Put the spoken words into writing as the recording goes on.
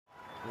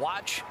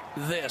Watch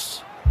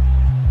this.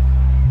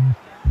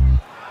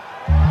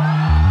 No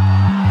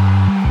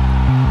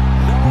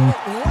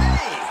way!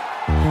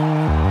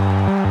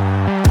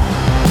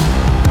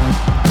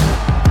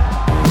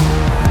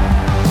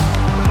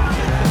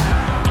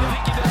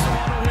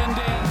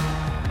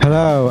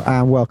 Hello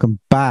and welcome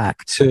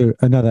back to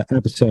another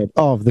episode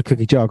of the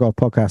Cookie Jar Golf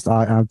Podcast.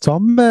 I am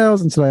Tom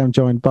Mills and today I'm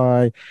joined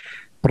by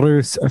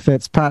Bruce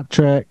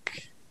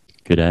Fitzpatrick.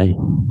 Good day.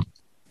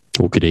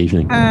 Or good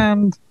evening.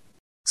 And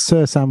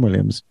Sir Sam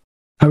Williams.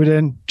 How we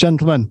doing,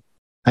 gentlemen?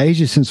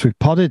 Ages since we've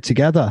podded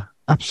together.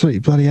 Absolutely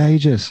bloody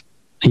ages.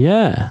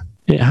 Yeah,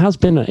 it has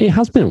been a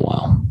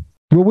while.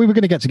 Well, we were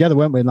going to get together,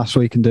 weren't we, last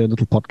week and do a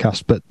little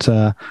podcast, but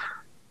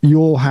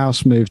your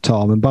house move,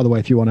 Tom, and by the way,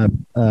 if you want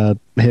to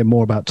hear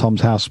more about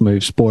Tom's house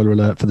move, spoiler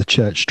alert for the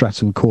Church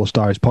Stretton Course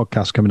Diaries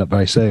podcast coming up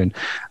very soon.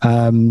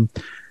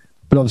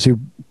 But obviously,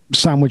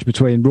 sandwiched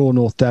between Raw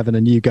North Devon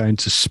and you going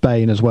to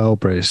Spain as well,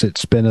 Bruce,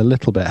 it's been a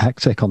little bit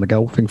hectic on the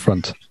golfing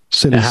front.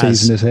 Silly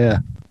season is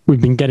here.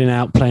 We've been getting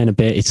out, playing a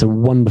bit. It's a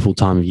wonderful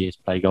time of year to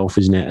play golf,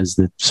 isn't it? As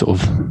the sort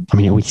of, I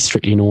mean, are we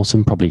strictly in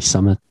autumn? Probably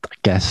summer, I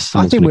guess.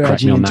 I think we're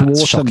edging into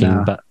autumn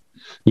now. But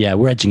yeah,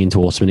 we're edging into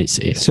autumn, and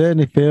it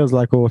certainly feels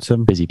like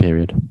autumn. Busy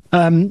period.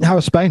 How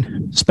was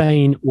Spain?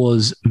 Spain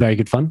was very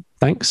good fun.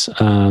 Thanks.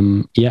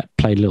 Yeah,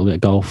 played a little bit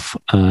of golf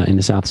in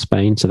the south of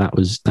Spain, so that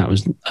was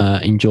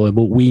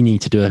enjoyable. We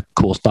need to do a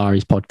Course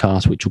Diaries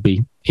podcast, which will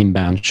be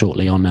inbound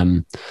shortly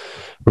on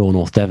Royal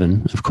North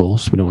Devon. Of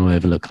course, we don't want to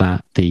overlook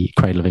that. The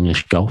cradle of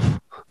English golf.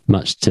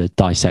 Much to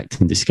dissect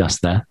and discuss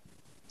there.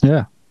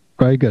 Yeah,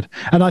 very good.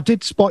 And I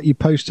did spot you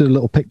posted a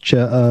little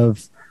picture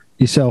of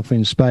yourself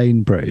in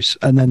Spain, Bruce,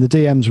 and then the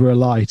DMs were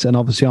alight, and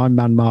obviously I'm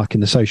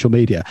man-marking the social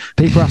media.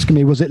 People asking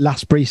me, was it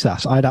Las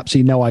Brisas? I had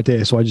absolutely no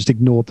idea, so I just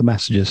ignored the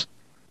messages.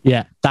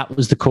 Yeah, that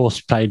was the course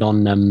played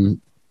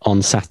on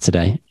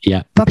Saturday.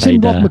 Yeah. That's played,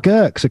 in Rob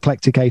McGurk's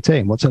Eclectic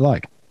 18. What's it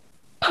like?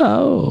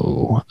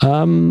 Oh,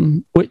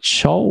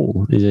 which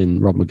hole is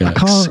in Rob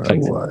McGurk's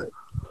Eclectic?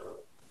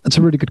 That's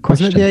a really good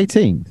question. Wasn't it the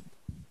 18th?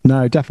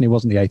 No, definitely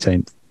wasn't the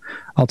 18th.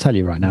 I'll tell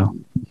you right now.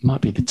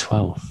 Might be the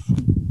 12th.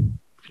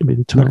 Should be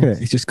the 12th. Look at it.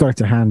 He's just got it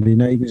to hand. You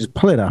know, you can just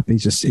pull it up.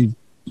 He's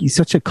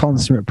such a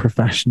consummate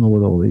professional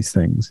with all these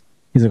things.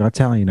 He's like, I'll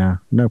tell you now,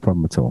 no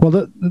problem at all.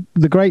 Well,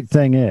 the great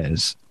thing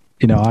is,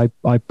 you know,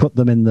 I put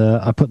them in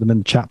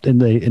the chat in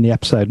the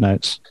episode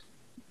notes.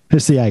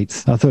 It's the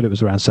 8th. I thought it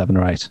was around 7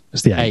 or 8.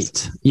 It's the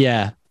 8th.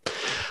 Yeah.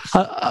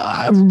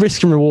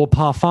 Risk and reward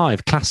par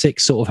 5, classic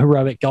sort of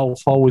heroic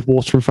golf hole with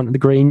water in front of the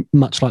green,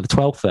 much like the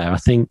 12th there. I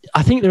think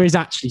there is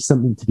actually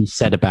something to be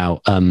said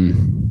about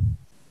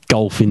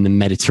golf in the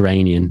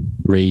Mediterranean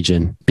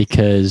region,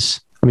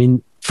 because, I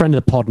mean, friend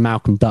of the pod,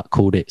 Malcolm Duck,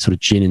 called it sort of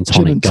gin and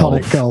tonic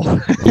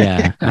golf.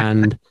 Yeah.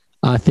 And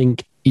I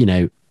think, you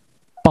know,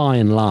 by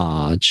and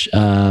large,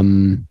 I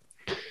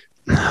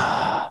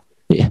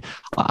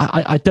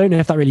don't know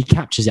if that really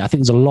captures it. I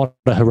think there's a lot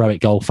of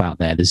heroic golf out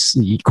there. There's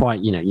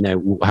quite, you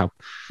know how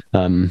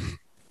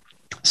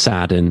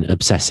sad and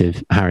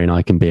obsessive Harry and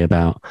I can be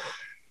about,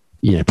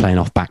 you know, playing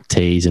off back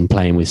tees and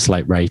playing with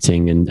slope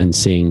rating and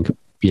seeing,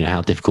 you know,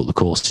 how difficult the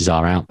courses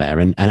are out there.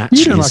 And actually,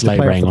 you don't like slope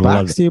rating on a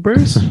lot of, do you,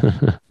 Bruce?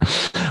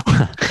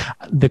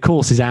 The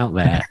courses out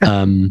there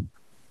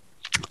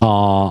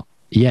are,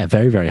 yeah,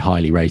 very, very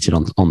highly rated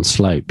on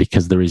slope,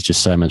 because there is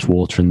just so much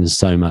water and there's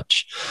so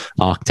much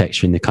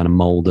architecture in the kind of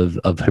mold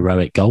of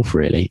heroic golf,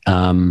 really.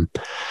 I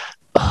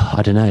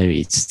don't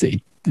know.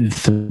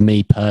 For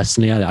me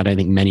personally, I don't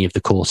think many of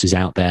the courses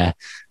out there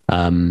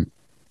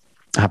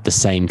have the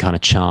same kind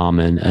of charm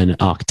and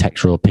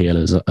architectural appeal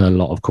as a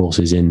lot of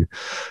courses in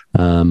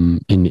the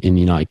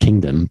United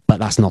Kingdom. But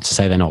that's not to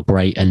say they're not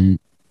great and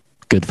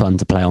good fun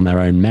to play on their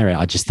own merit.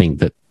 I just think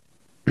that,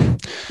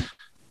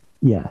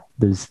 yeah,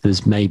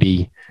 there's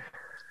maybe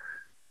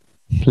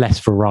less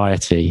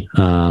variety,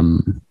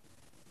 in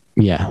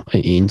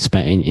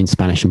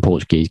Spanish and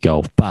Portuguese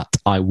golf. But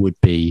I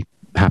would be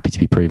happy to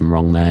be proven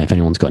wrong there. If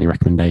anyone's got any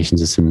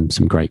recommendations of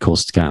some great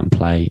courses to go out and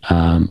play,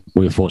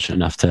 we were fortunate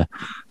enough to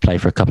play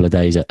for a couple of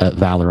days at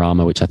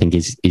Valderrama, which I think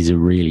is a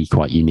really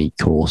quite unique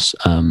course.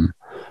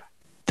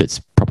 That's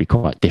probably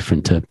quite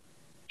different to,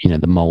 you know,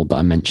 the mold that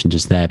I mentioned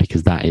just there,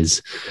 because that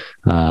is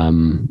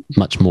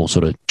much more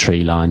sort of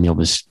tree line.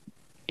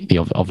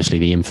 Obviously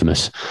the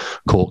infamous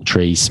cork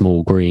trees,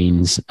 small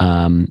greens,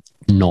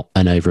 not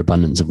an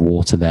overabundance of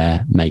water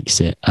there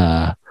makes it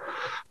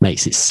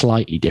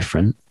slightly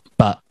different.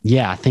 But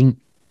yeah, I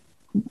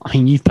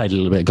mean, you've played a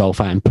little bit of golf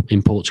out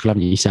in Portugal,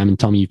 haven't you, Sam? And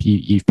Tom,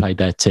 you've played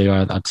there too.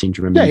 I'd seem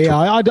to remember. Yeah,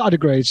 I'd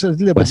agree. It's a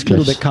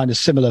little bit kind of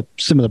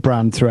similar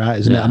brand throughout,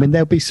 isn't it? I mean,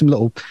 there'll be some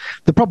little.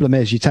 The problem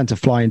is you tend to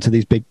fly into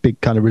these big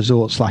kind of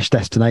resort /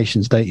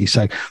 destinations, don't you?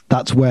 So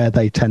that's where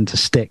they tend to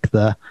stick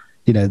the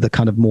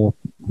kind of more,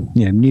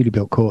 you know, newly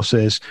built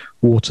courses,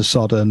 water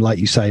sodden, like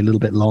you say, a little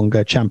bit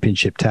longer,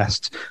 championship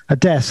tests. I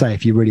dare say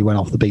if you really went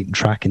off the beaten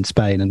track in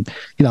Spain, and,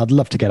 you know, I'd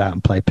love to get out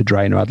and play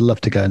Pedrena. I'd love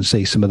to go and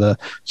see some of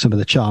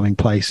the charming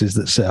places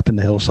that sit up in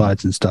the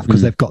hillsides and stuff,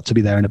 because they've got to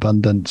be there in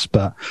abundance.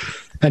 But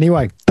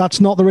anyway,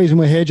 that's not the reason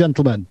we're here,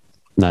 gentlemen.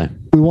 No.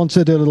 We want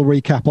to do a little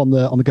recap on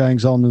the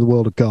goings on in the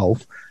world of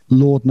golf.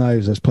 Lord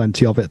knows there's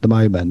plenty of it at the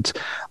moment.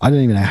 I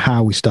don't even know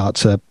how we start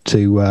to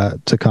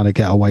kind of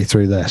get our way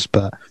through this,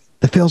 but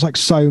there feels like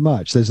so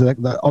much. There's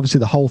obviously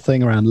the whole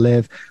thing around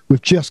Liv.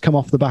 We've just come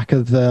off the back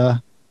of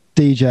the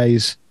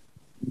DJ's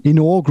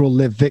inaugural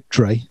Liv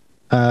victory,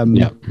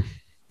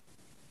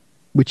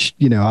 which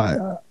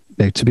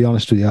to be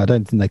honest with you, I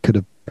don't think they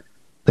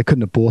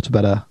couldn't have bought a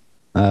better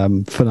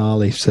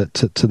finale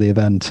to the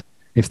event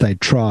if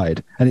they'd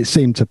tried, and it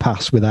seemed to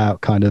pass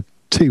without kind of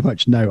too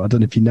much note. I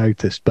don't know if you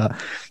noticed, but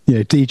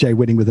DJ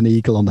winning with an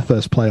eagle on the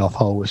first playoff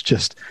hole was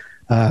just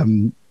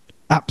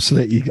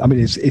absolutely. I mean,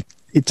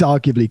 it's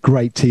arguably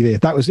great TV.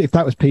 If that was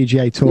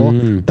PGA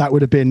Tour, that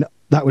would have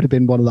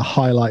been one of the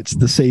highlights of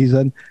the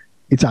season.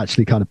 It's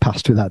actually kind of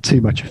passed without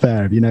too much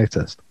affair. Have you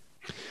noticed?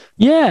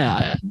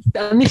 Yeah,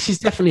 and this is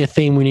definitely a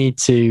theme we need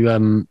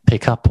to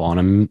pick up on,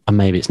 and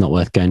maybe it's not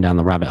worth going down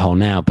the rabbit hole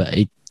now, but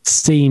it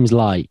seems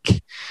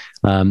like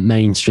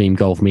mainstream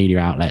golf media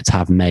outlets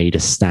have made a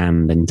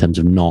stand in terms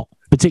of not,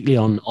 particularly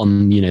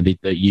on the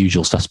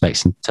usual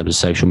suspects in terms of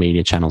social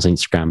media channels,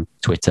 Instagram,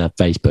 Twitter,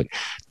 Facebook.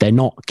 They're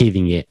not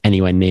giving it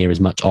anywhere near as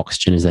much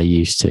oxygen as they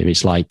used to.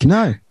 It's like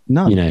no,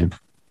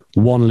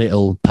 one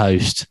little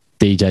post,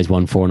 DJ's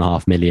won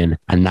 4.5 million,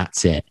 and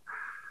that's it.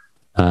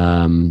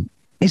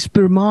 It's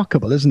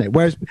remarkable, isn't it?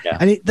 Whereas,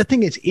 the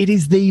thing is, it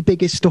is the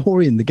biggest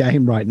story in the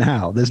game right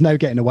now. There's no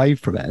getting away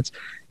from it.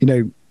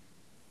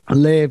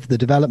 Liv, the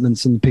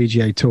developments in the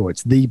PGA Tour,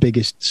 it's the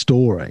biggest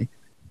story.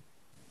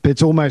 But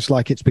it's almost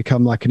like it's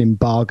become like an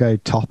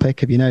embargoed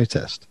topic. Have you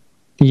noticed?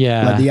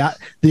 Yeah. Like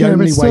the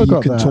only way you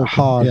can talk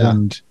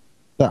hardened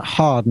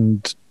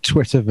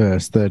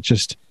Twitterverse that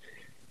just,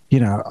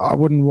 I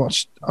wouldn't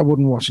watch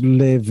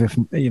Liv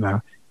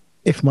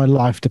if my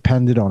life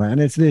depended on it. And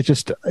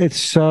it's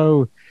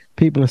so,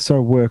 people are so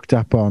worked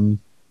up on,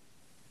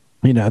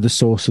 the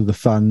source of the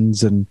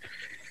funds and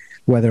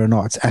whether or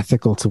not it's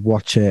ethical to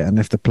watch it and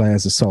if the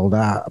players are sold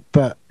out.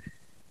 But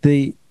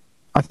I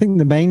think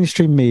the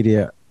mainstream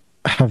media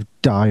have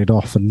died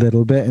off a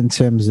little bit in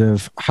terms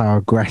of how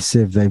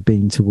aggressive they've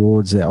been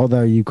towards it.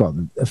 Although you've got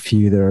a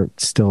few that are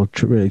still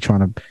really trying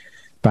to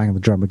bang the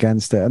drum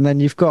against it. And then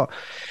you've got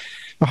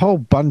a whole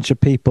bunch of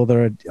people that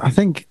are, I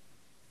think,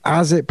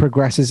 as it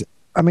progresses,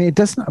 I mean, it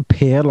doesn't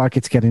appear like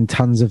it's getting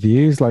tons of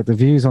views. Like the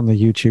views on the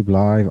YouTube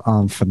Live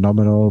aren't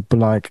phenomenal, but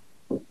like,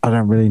 I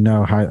don't really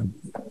know how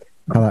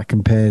that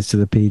compares to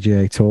the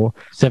PGA Tour.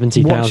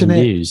 70,000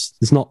 views.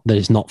 It's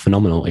not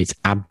phenomenal. It's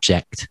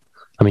abject.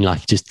 I mean,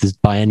 like,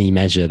 just by any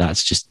measure,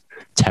 that's just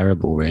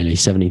terrible, really.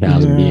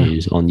 70,000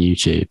 views on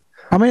YouTube.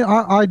 I mean,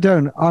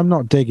 I'm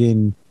not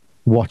digging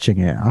watching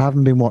it. I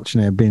haven't been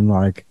watching it being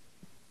like,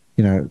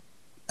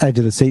 edge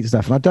of the seat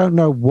stuff. And I don't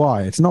know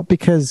why. It's not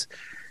because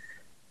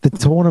of the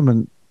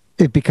tournament.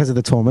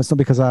 It's not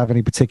because I have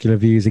any particular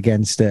views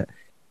against it.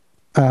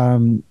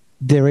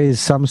 There is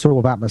some sort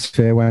of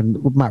atmosphere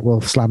when Matt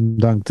Wolff slam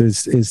dunked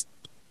his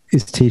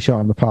tee shot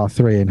on the par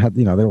 3 and had,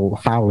 they're all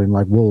howling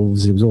like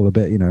wolves. It was all a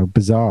bit,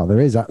 bizarre. There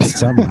is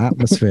some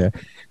atmosphere,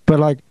 but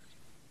like,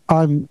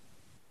 I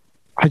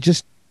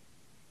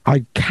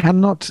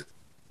cannot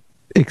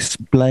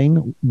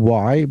explain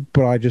why,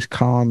 but I just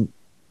can't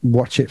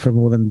watch it for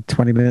more than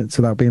 20 minutes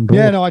without being bored.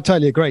 Yeah, no, I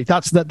totally agree.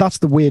 That's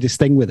the weirdest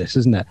thing with this,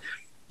 isn't it?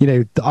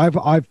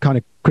 I've kind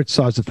of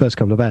criticized the first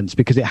couple of events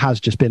because it has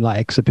just been like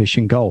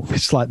exhibition golf.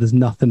 It's like there's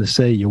nothing to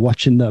see. You're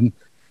watching them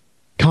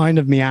kind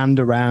of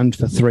meander around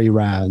for 3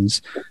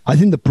 rounds. I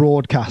think the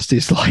broadcast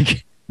is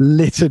like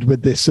littered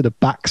with this sort of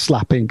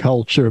backslapping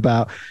culture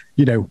about,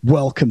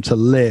 welcome to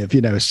Liv,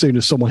 as soon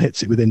as someone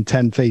hits it within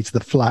 10 feet of the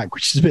flag,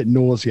 which is a bit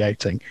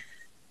nauseating.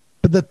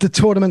 But the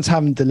tournaments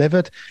haven't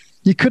delivered.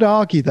 You could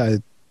argue, though,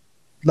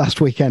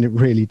 last weekend it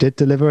really did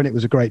deliver and it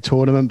was a great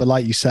tournament. But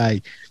like you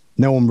say,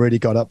 no one really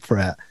got up for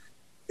it.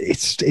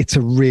 It's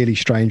a really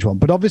strange one.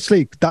 But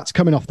obviously, that's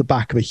coming off the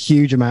back of a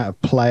huge amount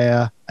of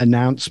player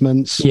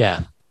announcements.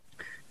 Yeah.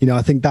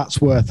 I think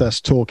that's worth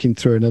us talking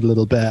through in a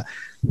little bit.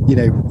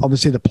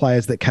 Obviously the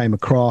players that came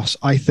across,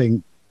 I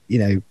think,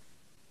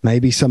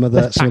 maybe some of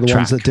the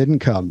ones that didn't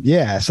come.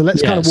 Yeah. So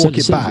let's kind of walk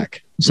it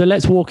back. So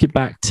let's walk it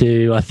back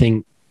to, I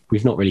think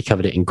we've not really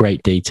covered it in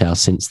great detail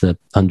since the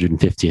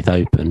 150th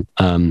Open.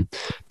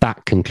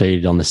 That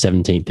concluded on the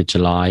 17th of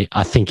July.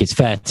 I think it's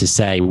fair to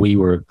say we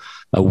were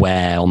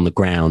aware on the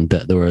ground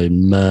that there were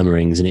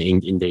murmurings, and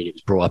indeed it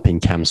was brought up in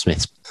Cam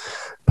Smith's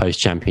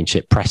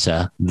post-championship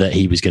presser that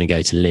he was going to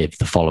go to Liv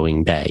the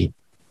following day,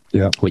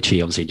 which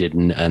he obviously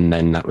didn't. And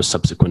then that was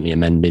subsequently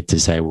amended to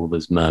say, well,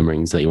 there's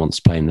murmurings that he wants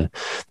to play in the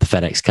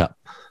FedEx Cup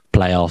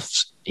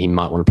playoffs. He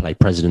might want to play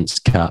President's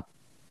Cup.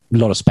 A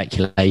lot of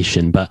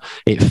speculation, but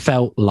it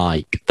felt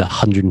like the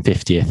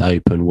 150th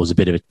Open was a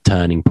bit of a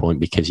turning point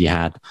because you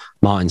had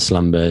Martin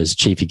Slumbers,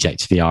 chief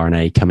executive of the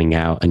R&A, coming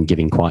out and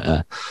giving quite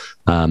a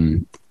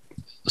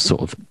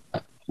sort of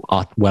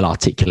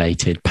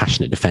well-articulated,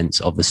 passionate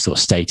defense of the sort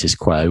of status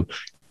quo,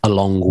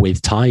 along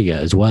with Tiger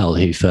as well,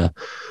 who for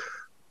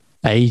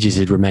ages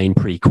had remained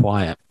pretty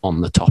quiet on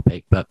the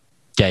topic, but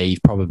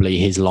gave probably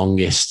his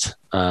longest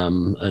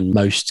and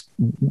most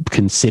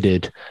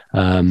considered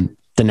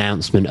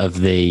denouncement of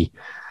Live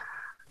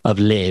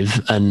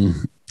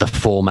and the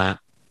format,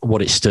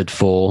 what it stood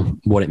for,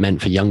 what it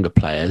meant for younger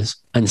players.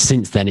 And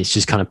since then, it's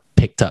just kind of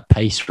picked up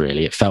pace,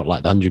 really. It felt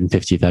like the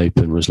 150th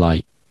Open was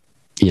like,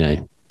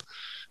 the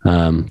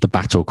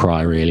battle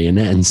cry, really.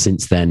 And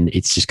since then,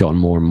 it's just gotten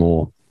more and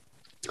more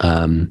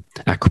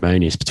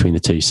acrimonious between the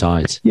two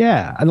sides.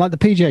 Yeah. And like the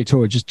PGA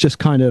Tour, just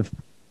kind of,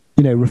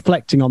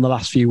 reflecting on the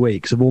last few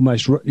weeks of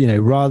almost,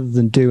 rather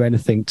than do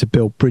anything to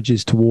build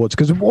bridges towards,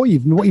 because what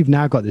you've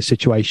now got this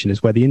situation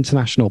is where the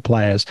international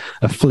players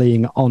are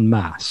fleeing en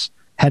masse,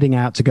 heading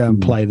out to go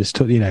and play this,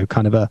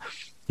 kind of a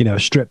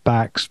strip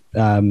backs,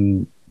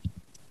 kind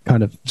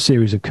of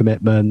series of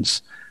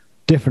commitments,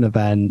 different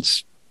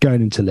events,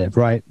 going into Live,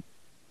 right?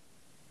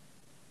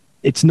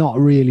 It's not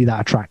really that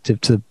attractive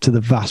to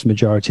the vast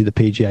majority of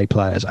the PGA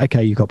players.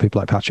 Okay, you've got people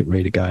like Patrick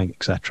Reed going,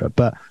 etc.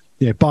 But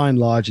by and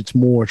large, it's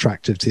more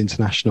attractive to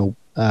international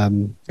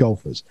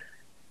golfers.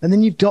 And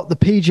then you've got the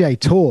PGA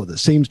Tour that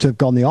seems to have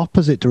gone the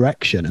opposite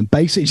direction and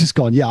basically just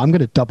gone, I'm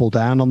going to double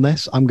down on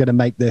this. I'm going to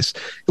make this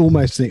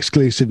almost an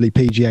exclusively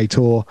PGA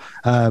Tour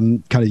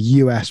kind of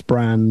US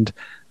brand.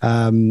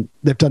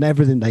 They've done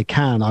everything they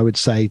can, I would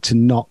say, to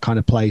not kind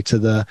of play to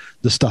the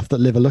stuff that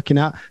Liv are looking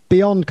at,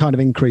 beyond kind of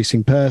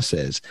increasing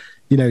purses.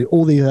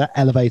 All these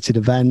elevated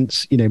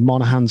events,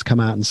 Monaghan's come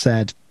out and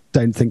said,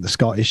 don't think the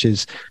Scottish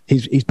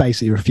he's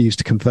basically refused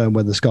to confirm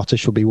whether the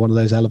Scottish will be one of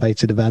those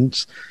elevated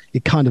events.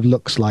 It kind of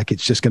looks like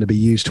it's just going to be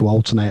used to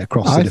alternate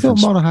across the different...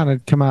 I thought Monaghan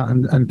had come out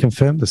and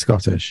confirmed the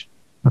Scottish.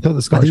 I thought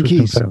the Scottish was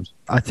confirmed.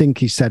 I think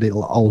he said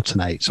it'll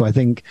alternate. So I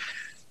think,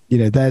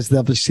 there's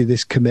obviously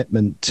this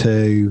commitment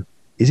to,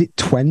 is it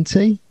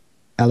 20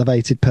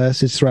 elevated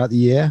purses throughout the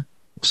year?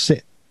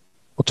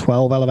 Or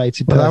 12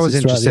 elevated purses? Well, that was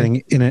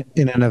interesting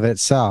in and of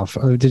itself.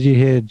 Did you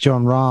hear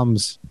John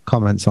Rahm's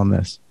comments on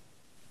this?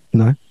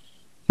 No.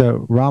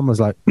 So Rahm was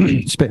like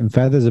spitting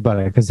feathers about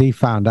it because he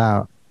found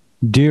out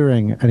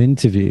during an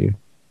interview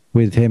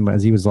with him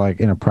as he was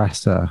like in a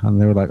presser, and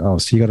they were like, "Oh,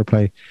 so you got to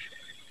play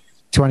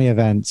 20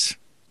 events,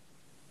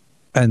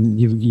 and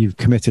you've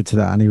committed to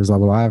that." And he was like,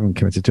 "Well, I haven't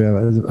committed to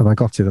it. Have I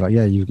got to?" They're like,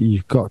 "Yeah,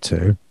 you've got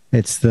to.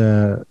 It's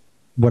the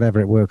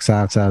whatever it works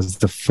out as,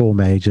 the 4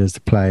 majors,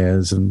 the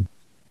players, and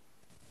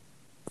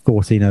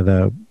 14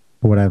 other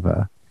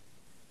whatever."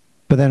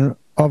 But then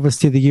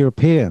obviously the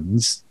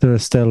Europeans that are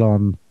still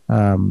on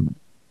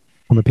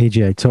the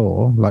PGA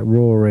Tour, like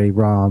Rory,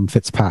 Rahm,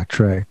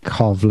 Fitzpatrick,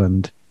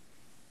 Hovland,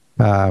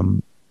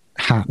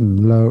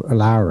 Hatton,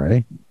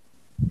 Lowry,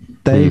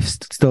 they've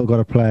still got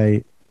to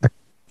play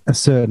a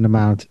certain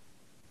amount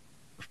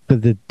for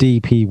the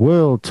DP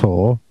World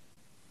Tour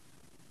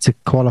to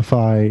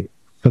qualify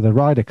for the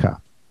Ryder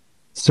Cup.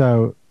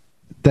 So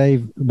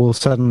they will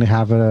suddenly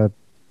have a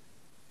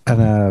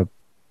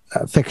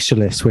fixture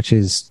list which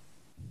is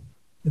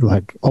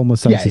like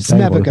almost it's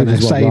never going to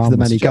save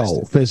them any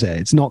golf, is it?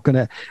 It's not going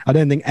to. I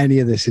don't think any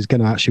of this is going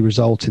to actually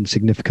result in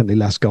significantly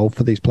less golf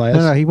for these players.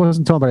 No, he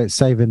wasn't talking about it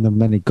saving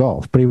them any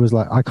golf, but he was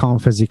like, I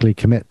can't physically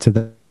commit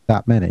to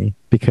that many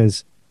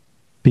because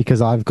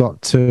I've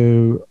got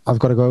to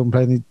go and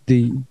play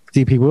the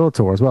DP World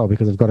Tour as well,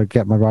 because I've got to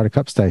get my Ryder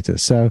Cup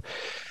status. So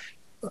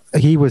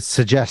he was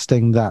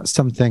suggesting that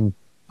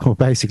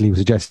basically he was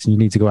suggesting you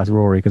need to go ask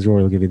Rory, because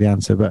Rory will give you the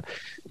answer, but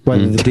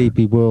whether the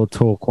DP World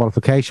Tour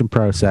qualification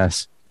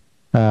process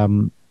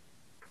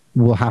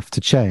will have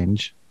to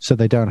change, so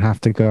they don't have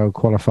to go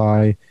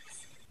qualify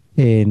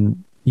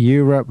in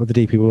Europe with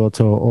the DP World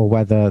Tour, or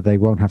whether they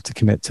won't have to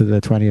commit to the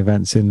 20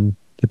 events in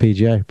the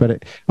PGA.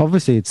 But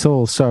obviously it's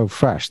all so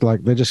fresh,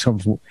 like they're just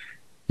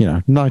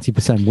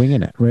 90%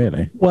 winging it,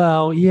 really.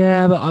 Well,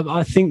 yeah, but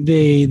I think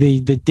the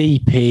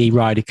DP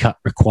Ryder Cup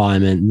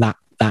requirement,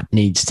 that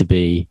needs to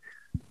be,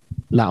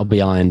 that'll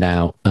be ironed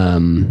out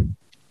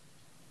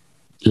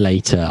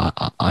later.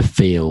 I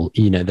feel,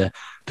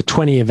 the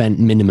 20 event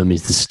minimum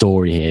is the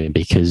story here,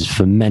 because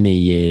for many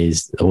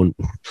years,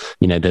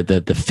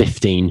 the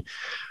 15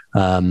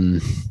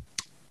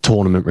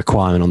 tournament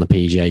requirement on the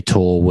PGA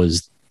Tour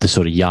was the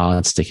sort of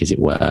yardstick, as it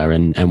were.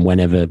 And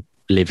whenever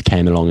Liv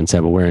came along and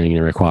said, well, we're only going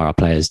to require our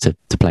players to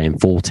play in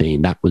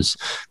 14, that was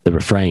the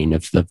refrain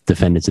of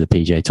defenders of the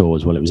PGA Tour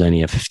as well. It was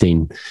only a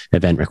 15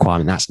 event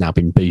requirement. That's now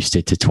been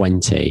boosted to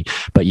 20.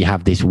 But you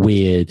have this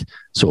weird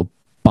sort of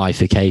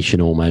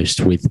bifurcation almost,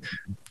 with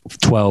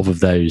 12 of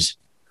those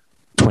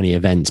 20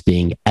 events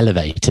being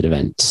elevated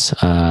events,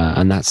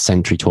 and that's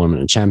Century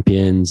Tournament of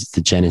Champions,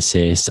 the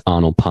Genesis,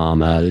 Arnold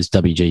Palmer, there's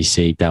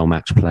WGC, Dell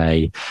Match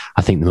Play,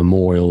 I think the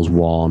Memorial's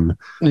one,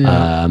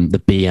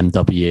 the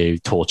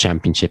BMW Tour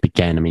Championship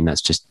again. I mean,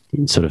 that's just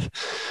sort of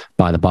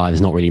by the by.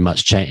 There's not really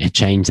much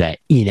change there.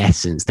 In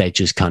essence, they're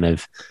just kind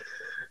of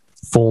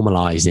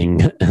formalizing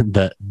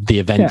that the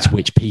events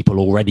which people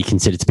already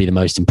consider to be the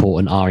most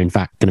important are in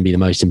fact going to be the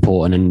most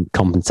important, and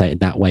compensated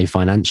that way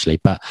financially.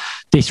 But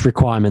this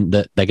requirement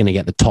that they're going to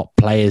get the top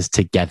players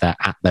together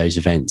at those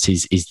events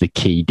is the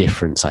key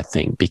difference, I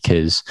think,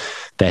 because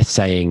they're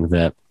saying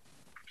that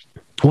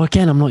Well,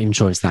 again, I'm not even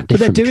sure it's that But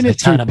different. they're doing it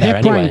through PIP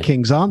anyway.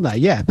 rankings, aren't they?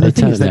 Yeah, but the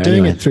thing is, they're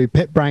doing it through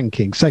PIP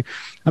rankings. So,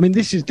 I mean,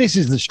 this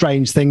is the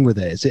strange thing with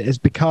it. It has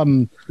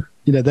become,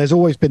 you know, there's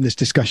always been this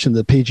discussion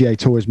that the PGA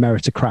Tour is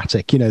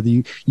meritocratic. You know,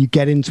 you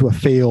get into a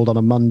field on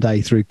a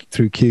Monday through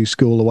Q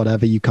School or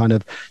whatever. You turn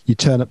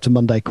up to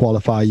Monday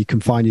qualifier. You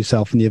can find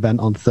yourself in the event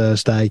on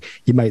Thursday.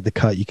 You make the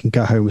cut. You can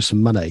go home with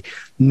some money.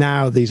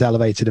 Now these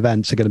elevated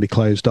events are going to be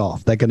closed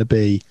off. They're going to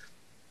be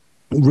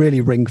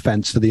really ring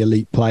fenced for the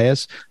elite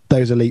players.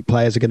 Those elite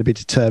players are going to be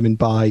determined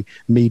by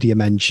media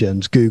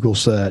mentions, Google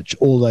search,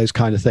 all those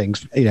kind of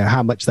things, you know,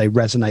 how much they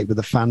resonate with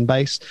the fan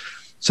base.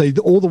 So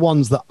all the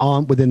ones that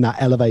aren't within that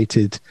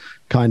elevated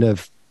kind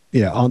of,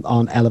 you know,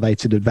 aren't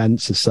elevated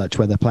events as such,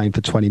 where they're playing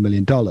for $20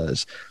 million,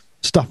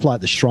 stuff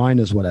like the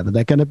Shriners, whatever,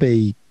 they're going to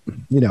be,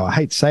 you know, I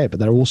hate to say it, but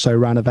they're also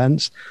ran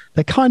events.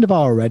 They kind of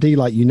are already,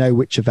 like, you know,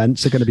 which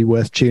events are going to be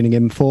worth tuning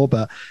in for,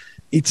 but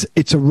it's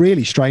a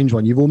really strange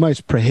one. You've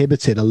almost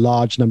prohibited a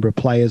large number of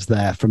players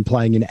there from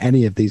playing in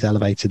any of these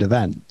elevated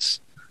events.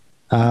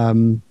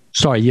 Sorry,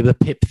 the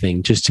PIP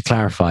thing, just to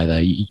clarify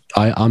though,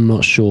 I'm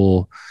not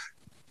sure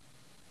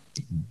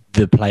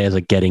the players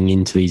are getting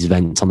into these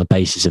events on the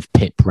basis of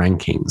PIP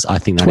rankings. I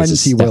think that 20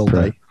 is a will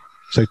be.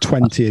 So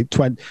 20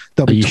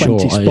 there'll be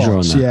 20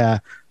 spots. Yeah.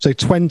 So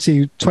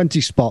 20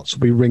 spots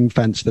will be ring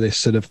fenced for this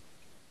sort of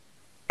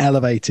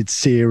elevated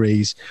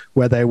series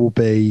where they will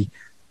be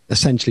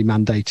essentially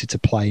mandated to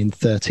play in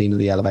 13 of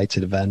the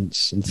elevated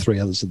events and 3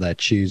 others of their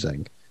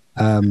choosing.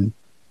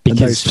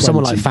 Because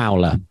someone like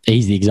Fowler,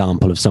 he's the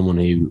example of someone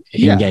who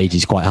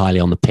engages quite highly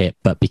on the PIP,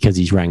 but because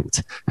he's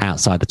ranked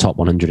outside the top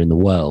 100 in the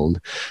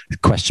world,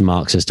 question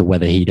marks as to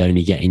whether he'd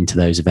only get into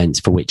those events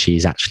for which he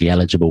is actually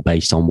eligible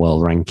based on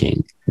world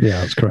ranking.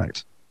 Yeah, that's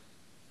correct.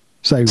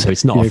 So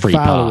it's not a free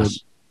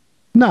pass.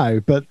 No,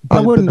 but I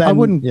wouldn't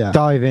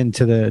dive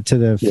into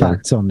the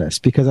facts on this,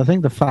 because I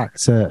think the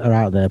facts are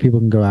out there. People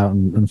can go out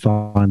and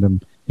find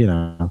them, you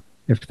know,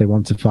 if they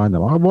want to find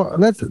them.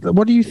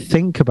 What do you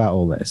think about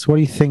all this? What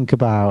do you think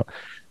about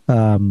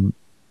the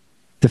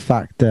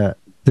fact that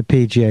the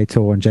PGA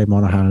Tour and Jay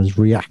Monahan has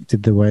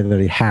reacted the way that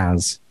he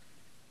has?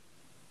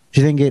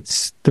 Do you think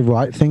it's the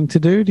right thing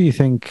to do? Do you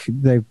think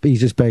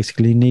he's just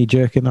basically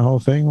knee-jerking the whole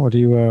thing? What do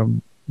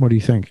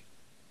you think?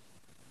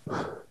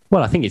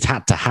 Well, I think it's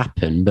had to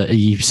happen, but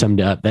you summed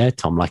it up there,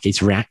 Tom. Like,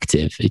 it's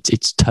reactive.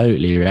 It's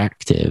totally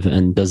reactive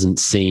and doesn't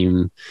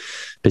seem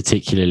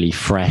particularly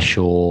fresh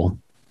or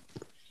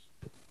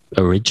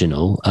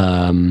original.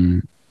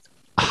 Who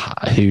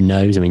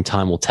knows? I mean,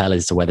 time will tell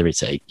as to whether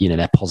it's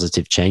they're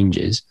positive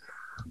changes.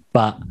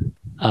 But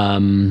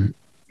no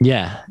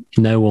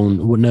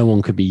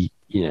one could be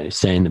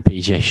saying that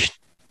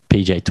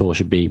PGA Tour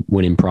should be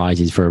winning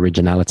prizes for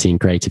originality and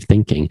creative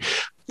thinking.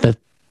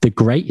 The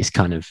greatest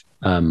kind of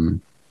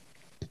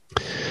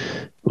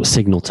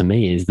signal to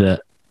me is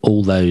that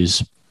all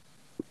those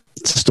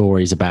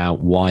stories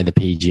about why the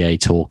PGA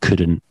Tour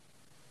couldn't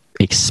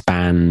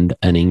expand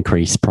and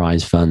increase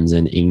prize funds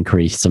and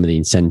increase some of the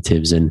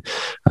incentives and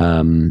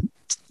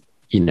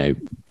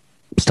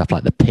stuff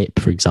like the PIP,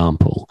 for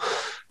example,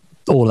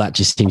 all that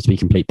just seems to be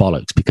complete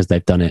bollocks because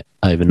they've done it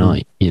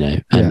overnight,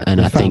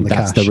 and I think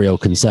that's the real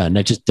concern.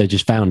 They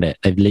just found it.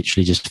 They've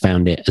literally just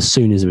found it as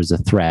soon as there was a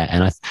threat.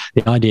 And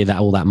the idea that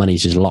all that money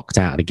is just locked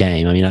out of the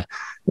game, I mean,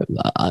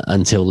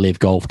 until Live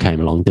Golf came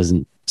along,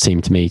 doesn't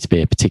seem to me to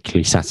be a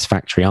particularly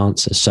satisfactory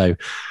answer. So,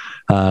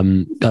 I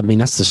mean,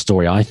 that's the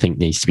story I think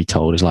needs to be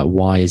told, is like,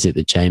 why is it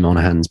that Jay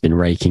Monahan's been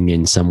raking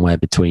in somewhere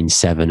between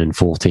 $7 and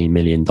 $14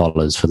 million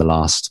for the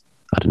last,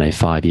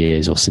 5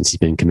 years or since he's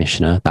been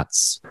commissioner?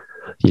 That's,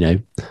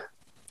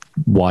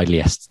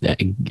 widely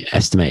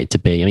estimated to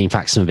be. I mean, in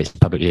fact, some of it's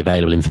publicly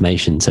available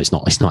information, so it's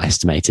not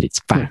estimated, it's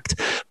fact.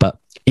 But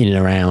in and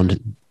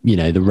around,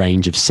 the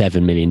range of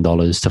 $7 million to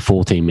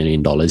 $14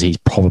 million, he's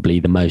probably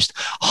the most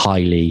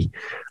highly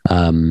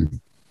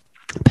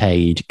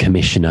paid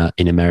commissioner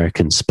in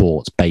American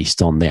sports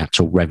based on the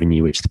actual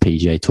revenue which the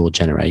PGA Tour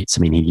generates.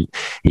 I mean,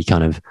 he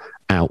kind of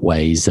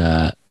outweighs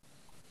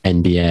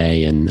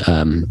NBA and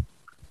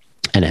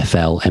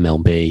NFL,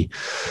 MLB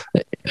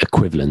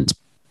equivalents.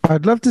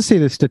 I'd love to see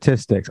the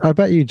statistics. I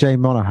bet you Jay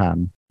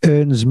Monahan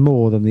earns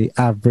more than the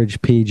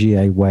average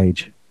PGA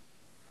wage.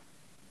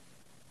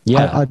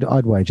 Yeah,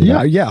 I'd wager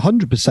that. Yeah,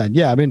 100%.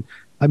 Yeah, I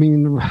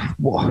mean,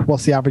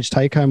 what's the average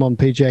take home on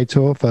PGA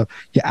Tour for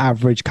your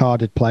average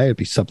carded player? It'd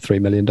be sub $3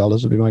 million,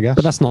 would be my guess.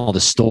 But that's not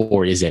the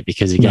story, is it?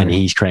 Because again,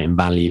 he's creating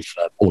value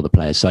for all the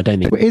players. So I don't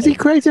think. But is he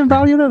creating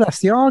value? No,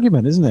 that's the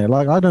argument, isn't it?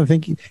 Like, I don't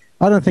think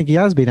he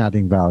has been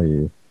adding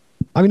value.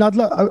 I mean,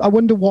 I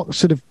wonder what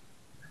sort of.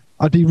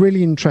 I'd be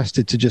really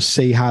interested to just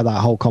see how that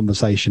whole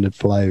conversation had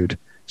flowed,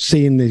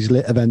 seeing these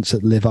events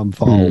at Live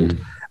unfold,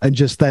 and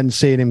just then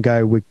seeing him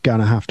go, we're going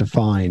to have to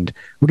find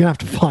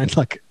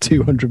like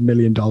 $200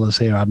 million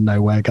here out of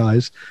nowhere,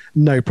 guys.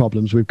 No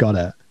problems. We've got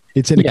it.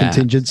 It's in a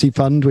contingency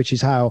fund, which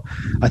is how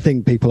I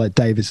think people like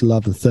Davis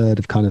Love III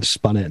have kind of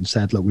spun it and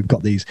said, look, we've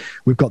got these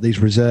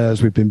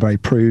reserves. We've been very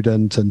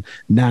prudent, and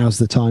now's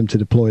the time to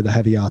deploy the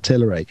heavy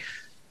artillery.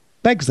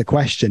 begs the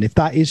question, if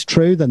that is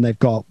true, then they've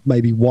got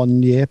maybe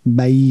 1 year,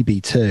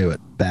 maybe 2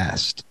 at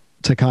best,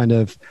 to kind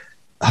of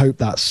hope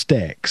that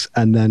sticks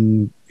and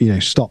then,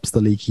 stops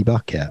the leaky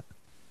bucket.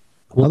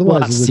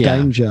 Otherwise, there's a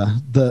danger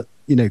that,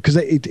 because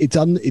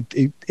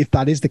if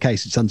that is the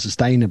case, it's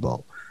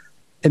unsustainable.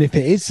 And if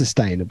it is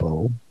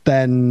sustainable,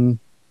 then,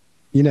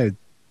 there's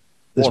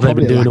what they've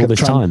been doing all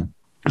this time.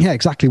 Yeah,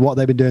 exactly what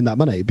they've been doing that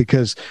money,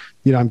 because,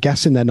 I'm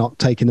guessing they're not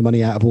taking the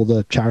money out of all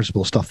the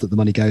charitable stuff that the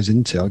money goes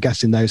into. I'm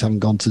guessing those haven't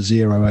gone to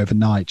zero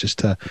overnight just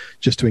to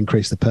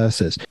increase the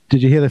purses.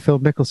 Did you hear the Phil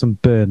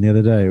Mickelson burn the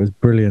other day? It was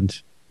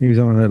brilliant. He was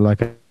on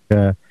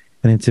an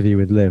interview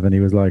with Liv, and he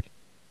was like,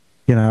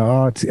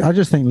 I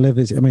just think Liv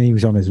is. He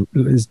was on his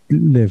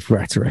Liv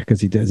rhetoric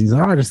as he does. He's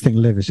like, I just think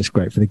Liv is just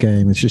great for the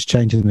game. It's just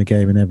changing the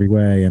game in every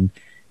way, and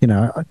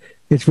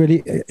it's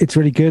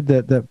really good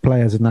that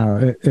players are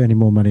now earning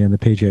more money on the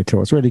PGA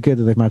Tour. It's really good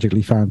that they've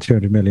magically found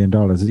 $200 million.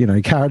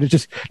 Carrot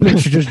just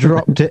literally just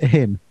dropped it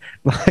in,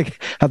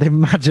 like, and they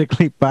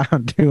magically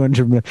found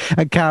 200 million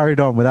and carried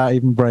on without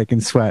even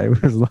breaking sweat.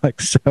 It was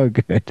like so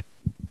good.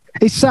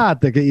 It's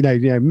sad that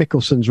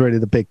Mickelson's really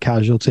the big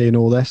casualty in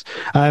all this.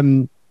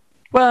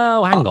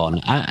 Well, hang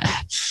on. I'm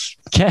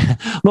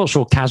not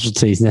sure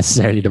casualty is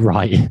necessarily the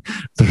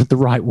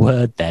right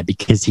word there,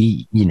 because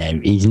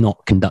he's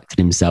not conducted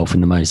himself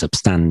in the most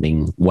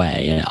upstanding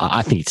way.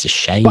 I think it's a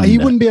shame. But he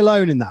wouldn't be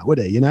alone in that, would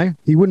he?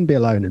 He wouldn't be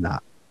alone in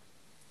that.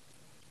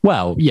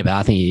 Well, yeah, but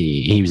I think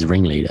he was a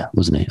ringleader,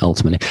 wasn't he?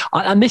 Ultimately,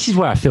 and this is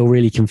where I feel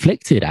really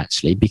conflicted,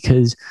 actually,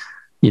 because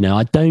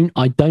I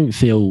don't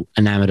feel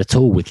enamoured at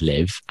all with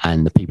Liv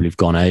and the people who've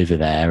gone over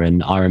there.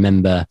 And I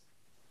remember,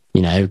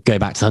 go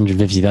back to the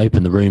 150th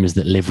Open, the rumours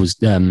that Liv was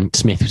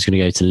Smith was going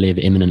to go to Liv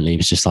imminently. It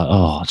was just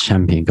like,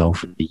 champion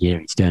golfer of the year,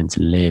 he's going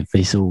to Liv.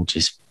 This all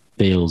just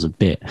feels a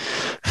bit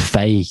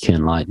fake,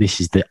 and like this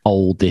is the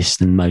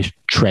oldest and most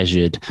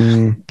treasured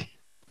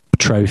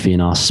trophy in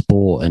our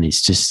sport, and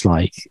it's just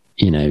like,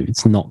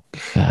 it's not.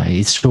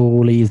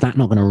 Surely is that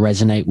not going to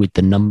resonate with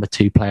the number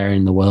 2 player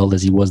in the world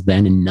as he was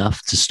then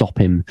enough to stop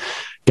him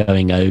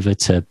going over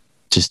to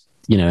just,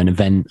 an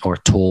event or a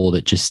tour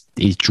that just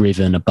is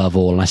driven above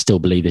all, and I still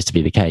believe this to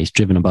be the case,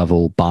 driven above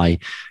all by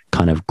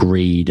kind of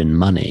greed and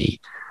money.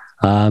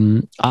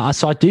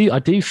 So I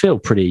do feel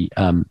pretty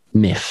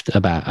miffed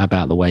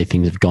about the way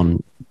things have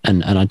gone,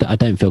 and I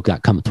don't feel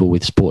that comfortable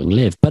with supporting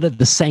Liv. But at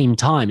the same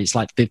time, it's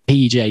like the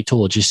PGA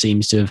Tour just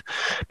seems to have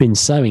been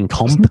so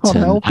incompetent. It's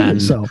not helping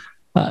itself.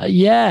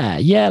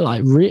 Again,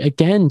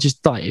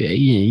 just like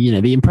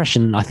the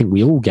impression I think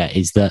we all get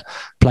is that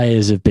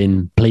players have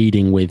been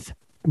pleading with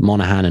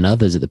Monahan and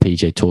others at the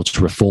PGA Tour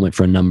to reform it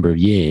for a number of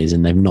years,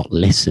 and they've not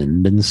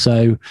listened. And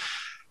so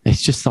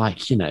it's just like,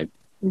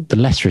 the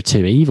lesser of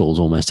two evils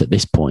almost at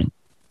this point.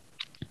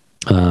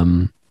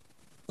 I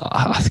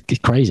think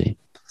it's crazy.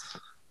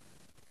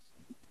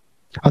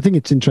 I think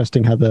it's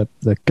interesting how the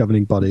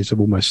governing bodies have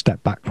almost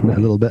stepped back from it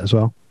a little bit as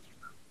well.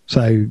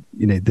 So,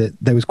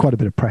 there was quite a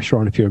bit of pressure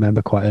on, if you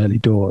remember, quite early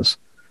doors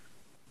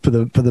for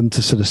them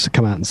to sort of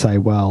come out and say,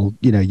 well,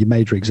 your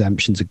major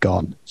exemptions are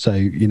gone. So,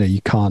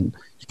 you can't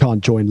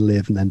join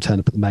Liv and then turn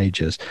up at the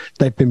majors.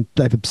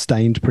 They've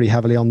abstained pretty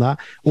heavily on that.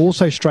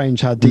 Also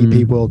strange how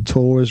DP World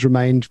Tour has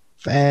remained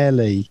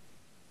fairly,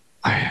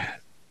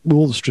 with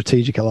all the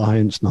strategic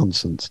alliance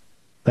nonsense,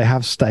 they've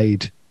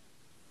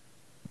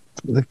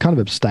kind of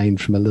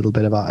abstained from a little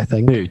bit of that, I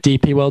think. Who,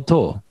 DP World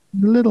Tour?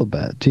 A little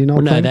bit. Do you know?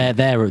 Well, no,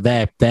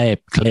 they're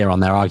clear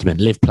on their argument.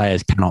 Liv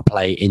players cannot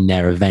play in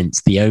their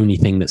events. The only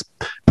thing that's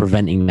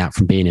preventing that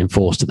from being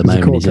enforced at the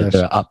moment is that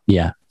there are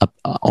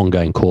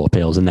ongoing court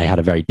appeals, and they had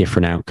a very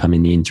different outcome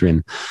in the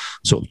interim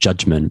sort of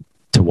judgment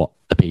to what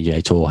the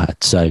PGA Tour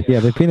had. So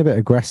yeah, they've been a bit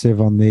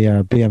aggressive on the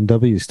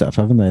BMW stuff,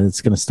 haven't they?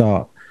 It's going to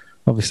start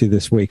obviously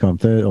this week on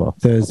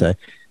Thursday.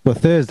 Well,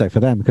 Thursday for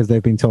them, because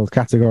they've been told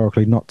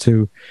categorically not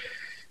to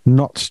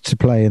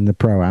play in the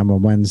Pro-Am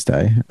on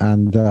Wednesday,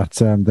 and that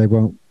they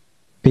won't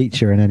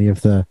feature in any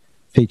of the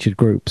featured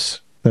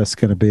groups that's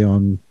going to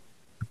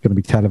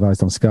be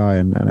televised on Sky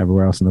and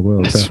everywhere else in the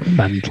world. That's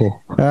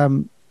mental.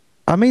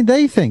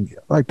 They think,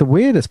 like, the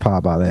weirdest part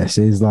about this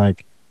is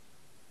like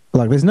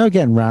there's no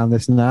getting around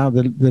this now.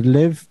 The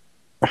Liv,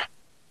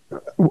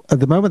 at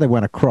the moment they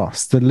went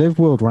across, the Liv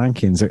World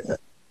rankings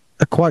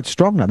are quite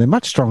strong now. They're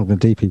much stronger than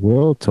DP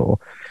World Tour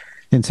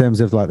in terms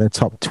of like their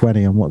top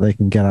 20 and what they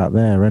can get out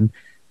there. And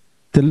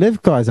the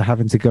Liv guys are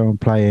having to go and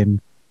play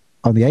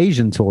on the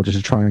Asian Tour just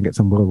to try and get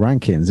some world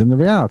rankings. And the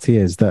reality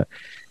is that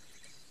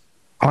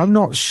I'm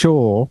not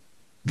sure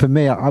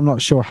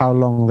how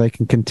long they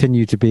can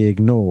continue to be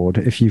ignored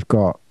if you've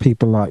got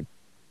people like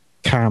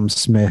Cam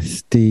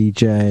Smith,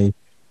 DJ,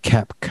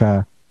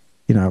 Koepka,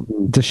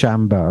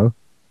 DeChambeau.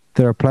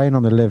 They're playing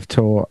on the Liv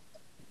Tour.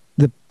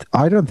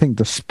 I don't think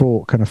the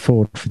sport can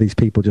afford for these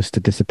people just to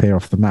disappear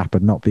off the map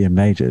and not be in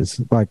majors.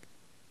 Like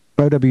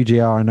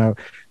OWGR, I know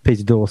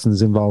Peter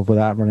Dawson's involved with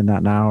that, running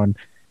that now, and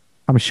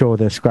I'm sure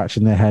they're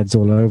scratching their heads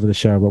all over the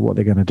show about what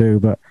they're going to do,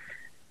 but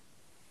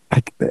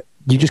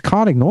you just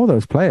can't ignore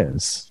those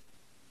players.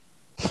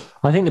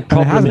 I think the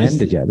problem hasn't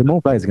ended yet. The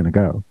more players are going to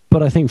go.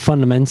 But I think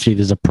fundamentally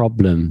there's a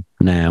problem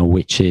now,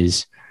 which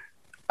is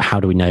how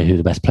do we know who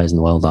the best players in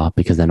the world are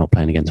because they're not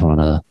playing against one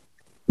another?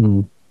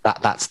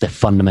 That's the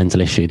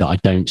fundamental issue that I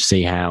don't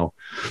see how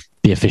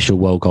the official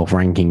World Golf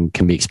Ranking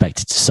can be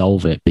expected to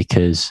solve it,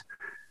 because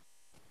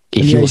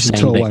if you're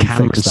saying that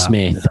Cameron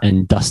Smith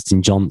and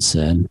Dustin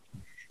Johnson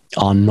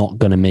are not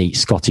going to meet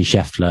Scotty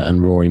Scheffler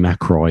and Rory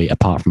McIlroy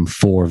apart from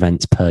 4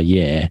 events per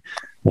year,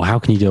 well, how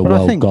can you do a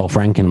World Golf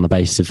Ranking on the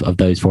basis of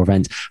those 4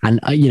 events? And,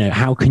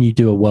 how can you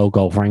do a World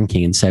Golf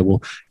Ranking and say,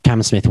 well,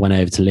 Cameron Smith went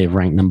over to live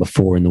ranked number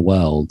 4 in the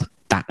world?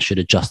 That should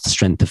adjust the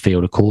strength of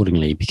field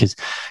accordingly, because,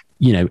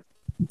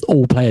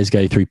 all players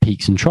go through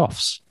peaks and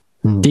troughs.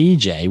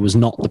 DJ was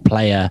not the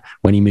player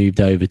when he moved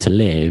over to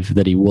live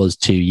that he was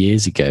 2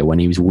 years ago when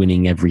he was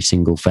winning every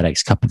single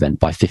FedEx Cup event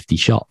by 50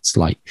 shots.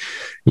 When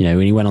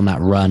he went on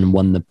that run and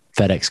won the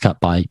FedEx Cup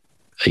by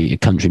a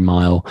country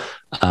mile,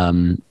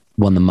 won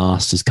the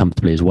Masters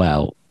comfortably as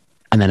well,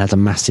 and then has a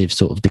massive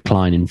sort of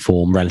decline in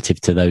form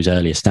relative to those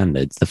earlier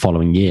standards the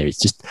following year. It's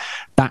just,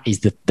 that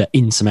is the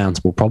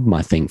insurmountable problem,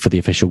 I think, for the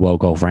official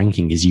World Golf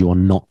Ranking, is you are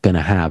not going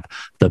to have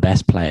the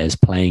best players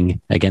playing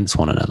against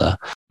one another.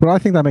 But I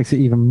think that makes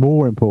it even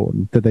more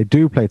important that they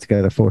do play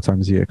together 4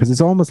 times a year, because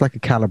it's almost like a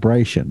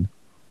calibration.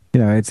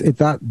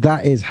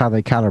 That is how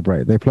they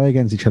calibrate. They play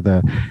against each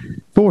other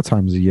 4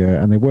 times a year,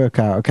 and they work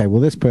out, okay,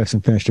 well, this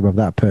person finished above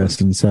that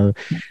person, so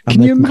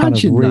can you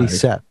imagine kind of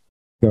reset?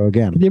 Go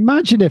again. Can you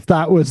imagine if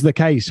that was the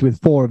case with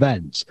 4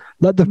 events?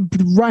 Like, the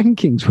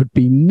rankings would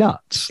be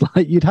nuts.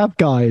 Like, you'd have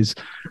guys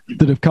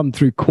that have come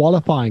through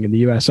qualifying in the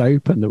US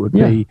Open that would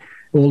be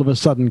all of a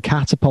sudden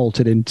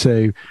catapulted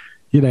into,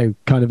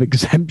 kind of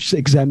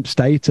exempt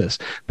status.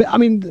 But I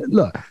mean,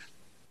 look,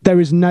 there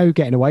is no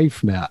getting away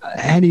from it.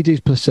 Hennie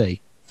Duplessis,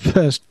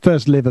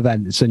 first live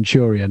event at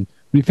Centurion,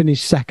 he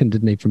finished second,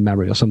 didn't he, from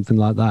memory or something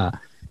like that?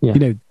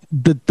 Yeah.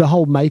 The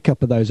whole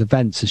makeup of those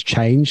events has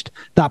changed.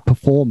 That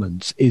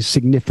performance is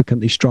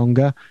significantly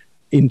stronger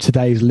in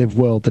today's live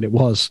world than it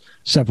was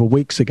several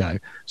weeks ago.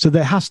 So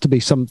there has to be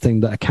something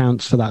that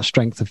accounts for that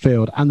strength of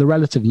field and the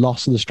relative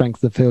loss of the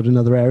strength of the field in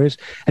other areas.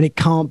 And it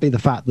can't be the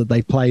fact that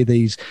they play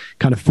these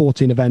kind of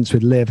 14 events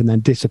with live and then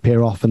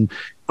disappear off and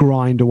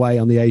grind away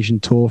on the Asian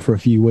tour for a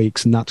few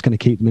weeks, and that's going to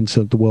keep them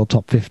into the world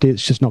top 50.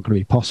 It's just not going to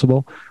be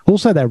possible.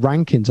 Also, their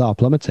rankings are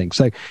plummeting.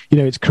 So,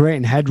 it's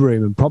creating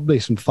headroom and probably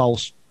some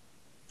false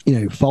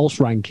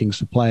rankings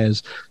for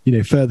players,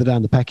 further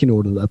down the pecking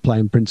order that are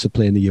playing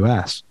principally in the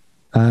US.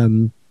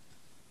 It's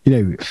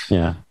really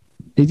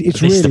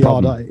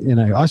hard.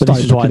 I started.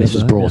 This is why this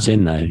was brought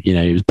in, though.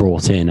 It was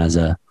brought in as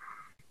a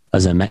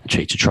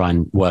metric to try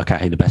and work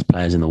out who the best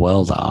players in the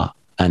world are.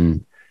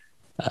 And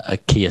a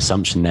key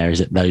assumption there is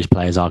that those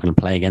players are going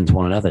to play against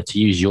one another. To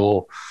use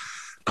your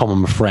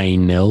common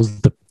refrain,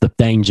 Nils, the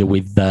danger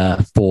with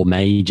 4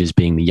 majors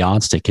being the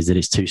yardstick is that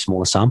it's too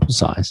small a sample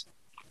size.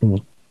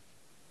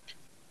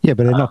 Yeah,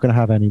 but they're not going to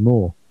have any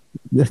more.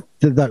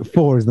 That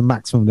 4 is the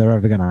maximum they're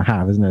ever going to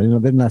have, isn't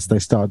it? Unless they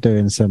start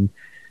doing something,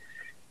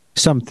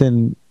 which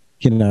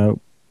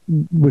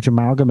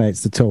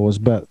amalgamates the tours,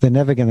 but they're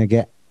never going to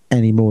get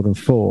any more than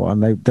 4,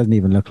 and it doesn't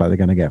even look like they're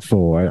going to get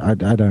 4. I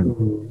don't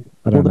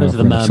know. Those are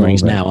the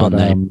murmurings now, aren't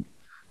they?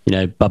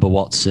 Bubba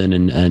Watson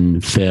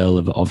and Phil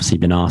have obviously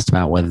been asked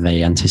about whether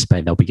they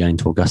anticipate they'll be going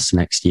to Augusta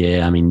next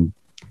year. I mean,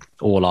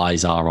 all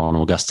eyes are on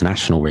Augusta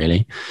National,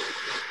 really.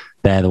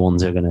 They're the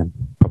ones who are going to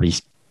probably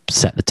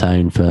set the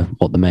tone for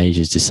what the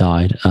majors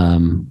decide. How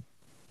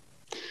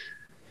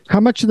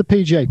much of the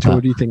PGA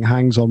Tour do you think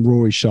hangs on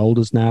Rory's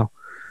shoulders now?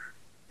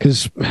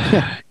 Because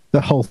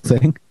the whole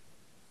thing,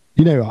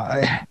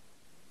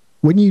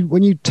 when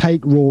you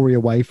take Rory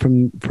away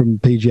from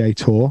PGA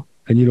Tour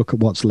and you look at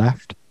what's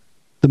left,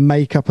 the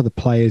makeup of the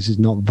players is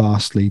not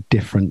vastly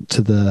different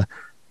to the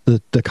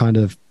kind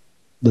of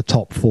the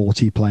top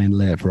 40 playing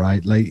live,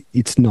 right? Like,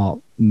 it's not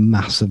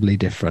massively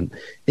different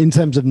in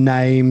terms of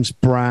names,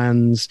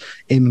 brands,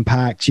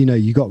 impact.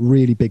 You got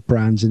really big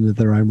brands in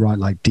their own right,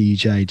 like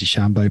DJ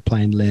DeChambeau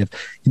playing live.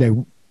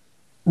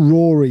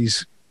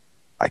 Rory's,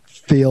 I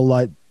feel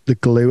like, the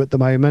glue at the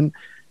moment.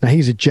 Now,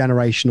 he's a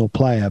generational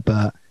player,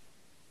 but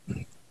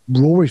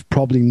Rory's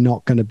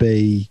not going to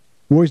be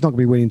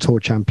winning tour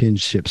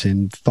championships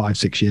in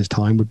 5-6 years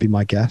time, would be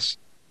my guess.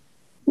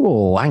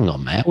 Oh, hang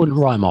on, mate. I wouldn't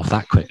write him off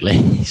that quickly.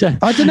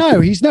 I don't know.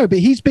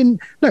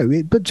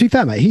 But to be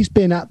fair, mate, he's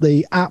been at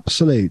the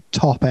absolute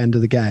top end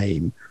of the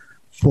game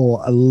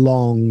for a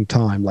long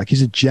time. Like,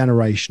 he's a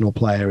generational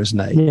player,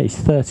 isn't he? Yeah, he's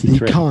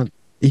 33.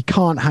 He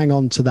can't hang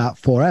on to that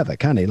forever,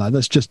 can he? Like,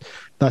 that's just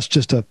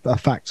a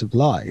fact of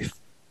life.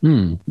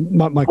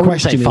 My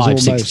question is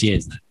 5-6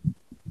 years.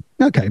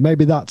 Okay,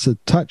 maybe that's a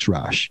touch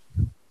rash,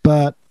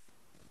 but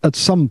at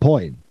some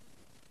point,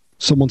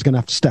 someone's going to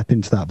have to step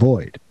into that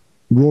void.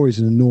 Rory's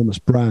an enormous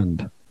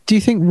brand. Do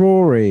you think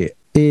Rory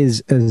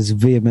is as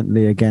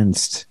vehemently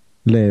against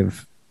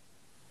live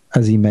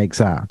as he makes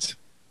out?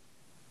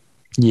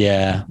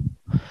 Yeah,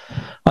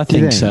 I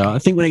think so. I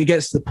think when it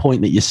gets to the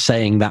point that you're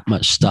saying that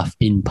much stuff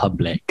in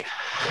public,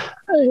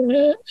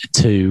 with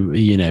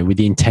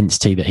the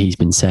intensity that he's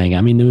been saying,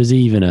 I mean, there was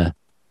even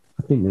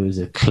think there was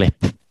a clip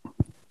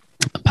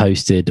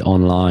posted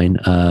online,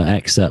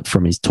 excerpt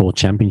from his Tour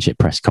Championship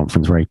press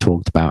conference where he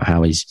talked about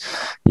how he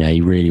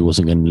really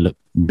wasn't going to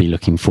be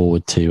looking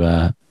forward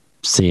to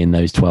seeing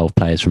those 12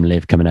 players from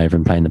Liv coming over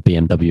and playing the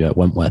BMW at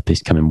Wentworth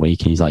this coming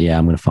week. And he's like,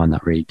 I'm going to find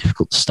that really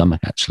difficult to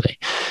stomach, actually.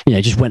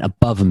 Just went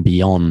above and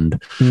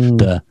beyond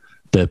the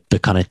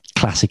kind of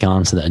classic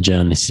answer that a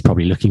journalist is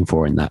probably looking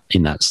for in that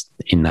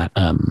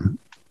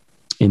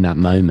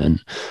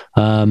moment.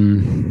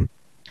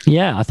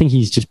 I think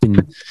he's just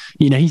been,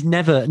 he's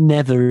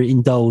never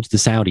indulged the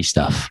Saudi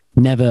stuff.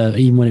 Never,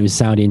 even when it was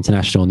Saudi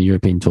International on the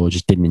European Tour,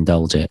 just didn't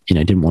indulge it.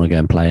 Didn't want to go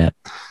and play it.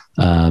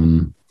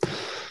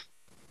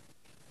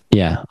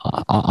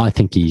 I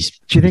think he's.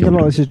 Do you think a lot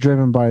of this is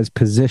driven by his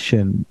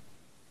position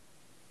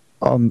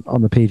on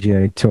the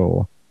PGA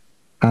Tour,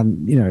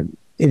 and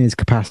in his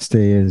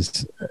capacity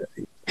as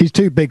he's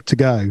too big to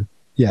go?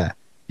 Yeah,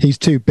 he's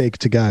too big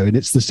to go, and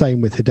it's the same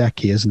with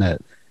Hideki, isn't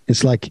it?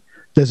 It's like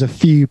there's a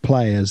few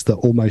players that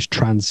almost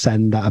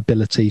transcend that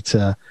ability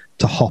to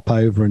hop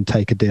over and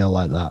take a deal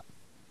like that,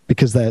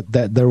 because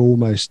they're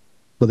almost.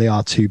 Well, they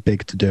are too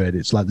big to do it.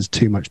 It's like there's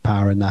too much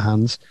power in their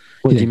hands.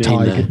 What do you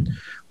mean?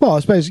 Well, I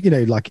suppose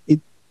I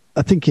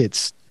think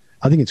it's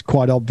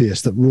quite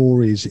obvious that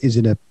Rory is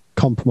in a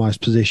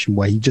compromised position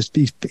where he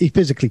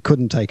physically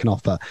couldn't take an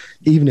offer,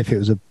 even if it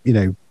was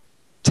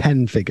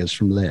 10 figures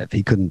from Liv.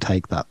 He couldn't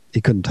take that. He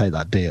couldn't take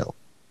that deal.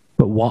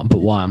 But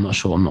why? I'm not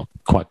sure. I'm not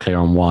quite clear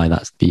on why.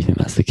 Do you think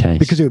that's the case?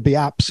 Because it would be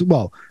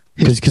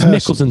because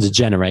Mickelson's a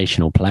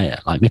generational player.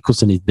 Like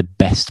Mickelson is the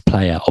best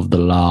player of the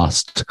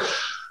last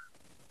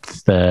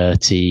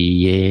 30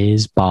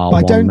 years,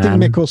 I don't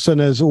think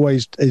Mickelson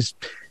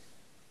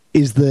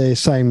is the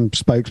same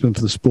spokesman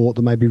for the sport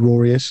that maybe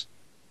Rory is.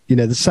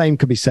 The same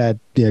could be said.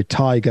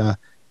 Tiger,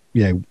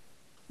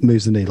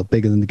 moves the needle,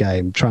 bigger than the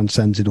game,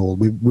 transcends it all.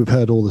 We've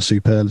heard all the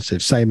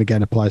superlatives. Same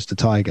again applies to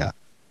Tiger.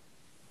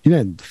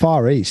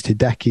 Far East,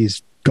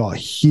 Hideki's got a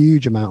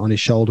huge amount on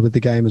his shoulder with the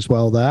game as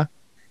well there.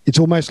 It's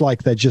almost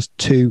like they're just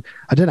too,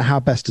 I don't know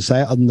how best to say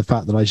it other than the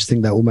fact that I just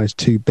think they're almost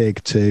too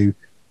big to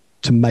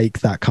make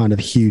that kind of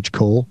huge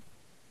call.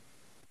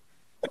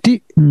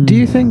 Do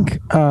you think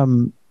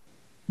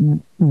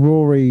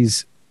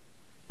Rory's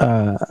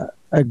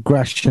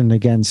aggression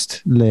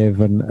against Liv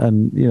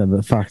and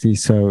the fact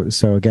he's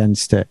so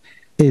against it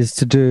is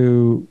to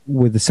do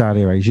with the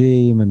Saudi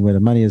regime and where the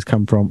money has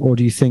come from, or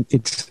do you think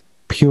it's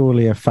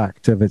purely a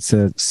fact of it's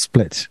a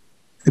split?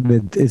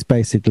 It's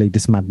basically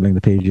dismantling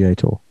the PGA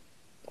Tour.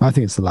 I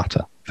think it's the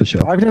latter, for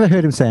sure. I've never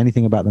heard him say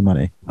anything about the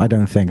money. I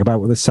don't think about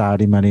the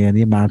Saudi money and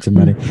the amount of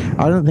money.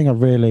 I don't think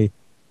I've really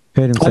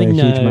heard him say a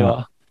huge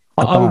amount.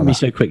 I wouldn't be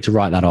so quick to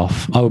write that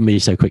off. I wouldn't be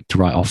so quick to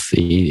write off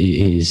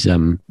his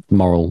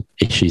moral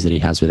issues that he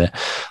has with it.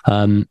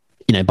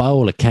 By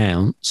all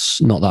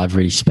accounts, not that I've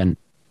really spent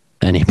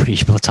any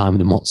appreciable time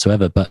with him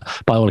whatsoever, but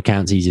by all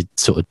accounts, he's a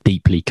sort of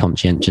deeply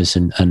conscientious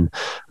and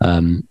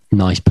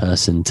nice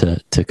person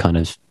to kind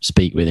of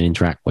speak with and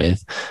interact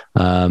with.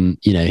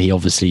 He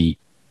obviously.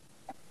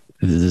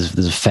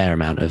 There's a fair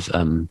amount of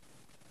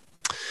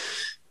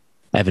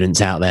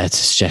evidence out there to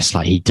suggest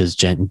like he does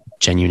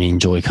genuinely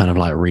enjoy kind of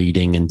like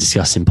reading and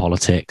discussing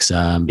politics.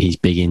 He's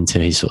big into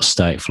his sort of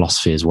Stoic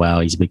philosophy as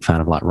well. He's a big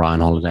fan of like Ryan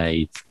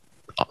Holiday's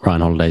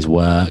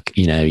work.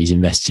 He's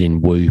invested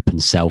in Whoop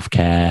and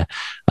self-care.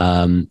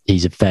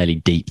 He's a fairly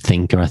deep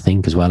thinker, I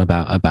think, as well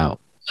about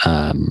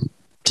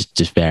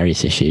just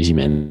various issues.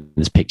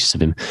 There's pictures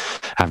of him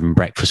having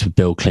breakfast with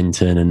Bill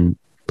Clinton and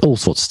all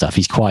sorts of stuff.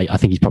 I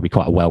think he's probably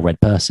quite a well-read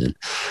person.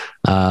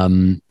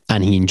 And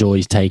he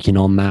enjoys taking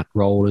on that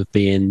role of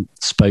being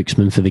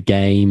spokesman for the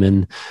game.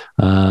 And,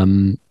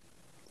 I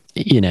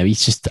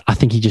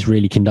think he just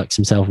really conducts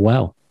himself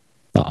well.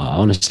 I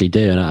honestly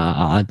do. And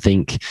I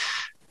think,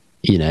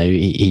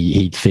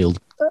 he'd feel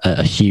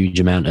a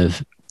huge amount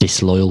of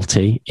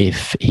disloyalty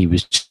if he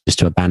was just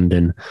to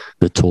abandon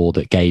the tour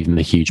that gave him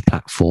a huge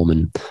platform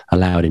and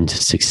allowed him to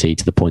succeed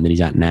to the point that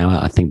he's at now.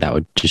 I think that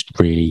would just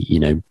really,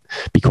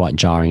 be quite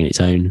jarring in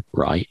its own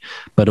right.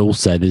 But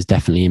also there's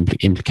definitely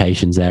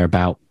implications there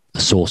about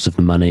the source of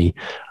the money,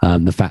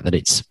 the fact that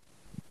it's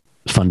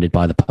funded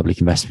by the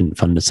Public Investment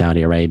Fund of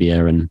Saudi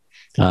Arabia. And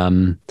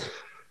I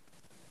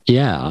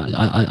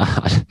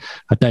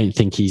don't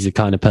think he's the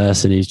kind of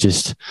person who's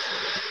just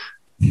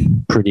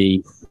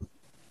pretty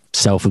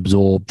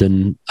self-absorbed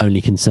and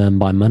only concerned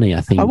by money.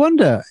 I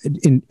wonder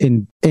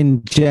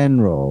in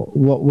general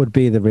what would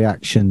be the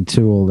reaction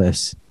to all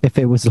this if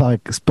it was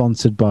like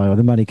sponsored by, or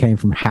the money came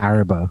from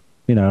Haribo.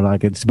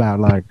 It's about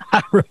like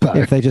Haribo.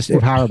 If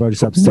Haribo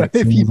just upsets. Where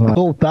have you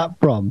pulled that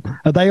from?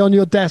 Are they on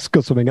your desk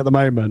or something at the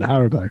moment,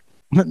 Haribo?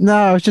 No,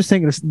 I was just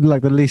thinking it's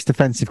like the least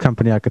offensive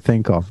company I could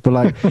think of. But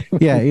like,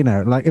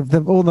 like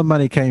if all the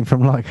money came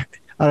from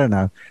like, I don't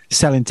know,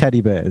 selling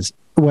teddy bears,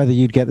 whether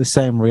you'd get the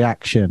same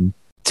reaction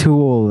to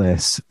all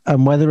this,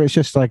 and whether it's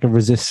just like a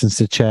resistance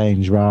to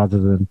change rather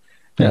than,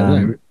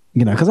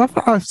 because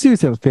I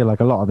seriously feel like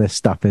a lot of this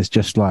stuff is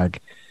just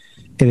like,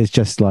 it is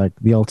just like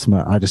the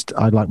ultimate.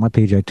 I like my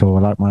PGA Tour.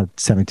 I like my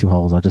 72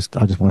 holes. I just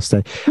want to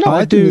stay. No,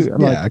 I do.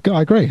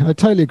 I agree. I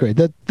totally agree.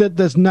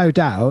 There's no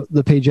doubt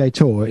the PGA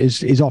Tour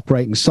is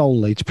operating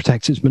solely to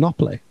protect its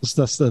monopoly. I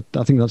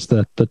think that's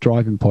the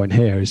driving point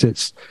here. Is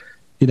it's,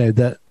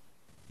 that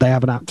they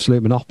have an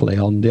absolute monopoly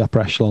on the upper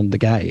echelon of the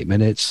game,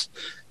 and it's,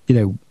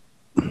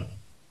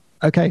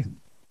 okay,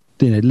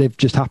 Liv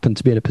just happened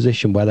to be in a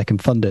position where they can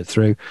fund it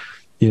through,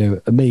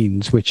 a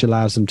means which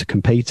allows them to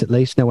compete. At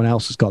least no one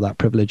else has got that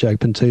privilege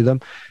open to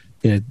them.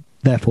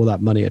 Therefore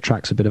that money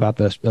attracts a bit of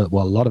a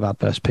lot of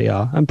adverse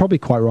PR, and probably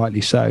quite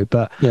rightly so.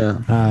 But there's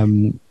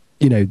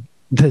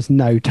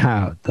no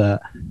doubt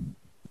that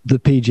the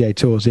PGA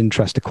Tour's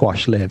interest to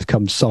quash Liv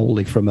comes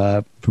solely from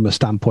a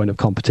standpoint of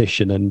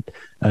competition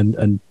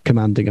and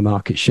commanding a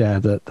market share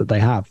that they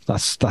have.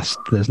 That's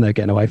there's no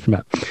getting away from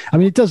it. I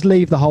mean, it does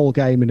leave the whole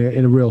game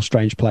in a real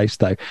strange place,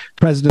 though.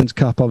 President's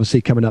Cup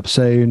obviously coming up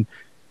soon.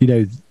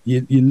 You're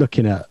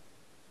looking at,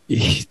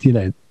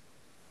 I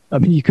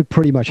mean, you could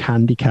pretty much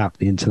handicap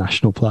the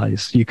international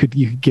players. You could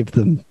give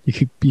them,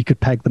 you could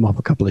peg them up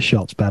a couple of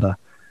shots better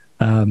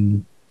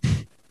to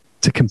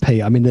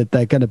compete. I mean,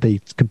 they're going to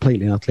be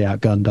completely and utterly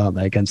outgunned, aren't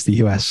they, against the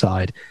US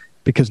side?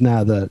 Because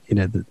now the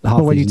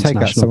half when you take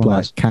out someone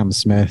players, like Cam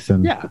Smith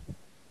and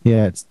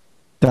that's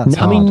hard.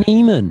 I mean,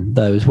 Neiman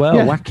though as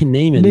well. Joaquin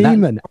Neiman.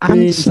 Neiman,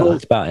 really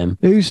talked about him.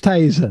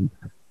 Oosthuizen.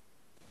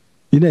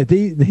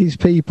 These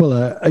people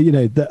are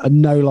that are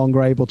no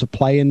longer able to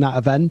play in that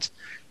event,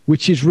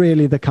 which is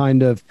really the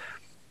kind of,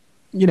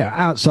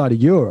 outside of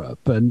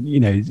Europe, and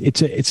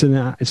it's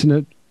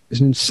an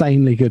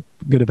insanely good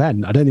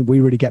event. I don't think we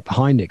really get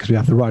behind it because we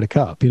have the Ryder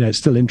Cup. It's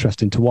still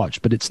interesting to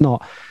watch, but it's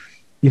not.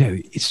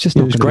 It's just.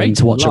 It was great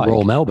to watch at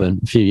Royal Melbourne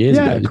a few years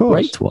ago. It was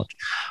great to watch.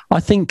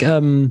 I think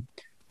for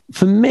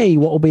me,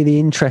 what will be the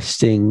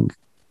interesting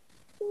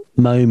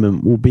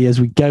moment will be as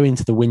we go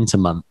into the winter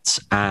months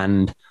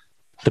and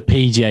the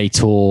PGA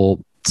Tour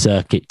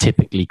circuit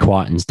typically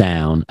quietens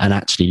down, and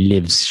actually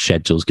Liv's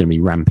schedule is going to be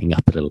ramping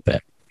up a little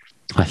bit,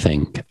 I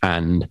think,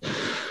 and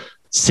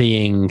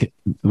seeing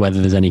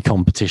whether there's any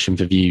competition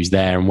for views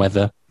there, and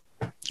whether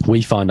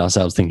we find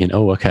ourselves thinking,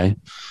 oh, okay,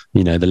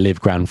 the Liv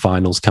Grand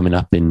Finals coming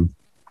up in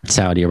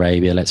Saudi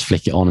Arabia, let's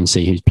flick it on and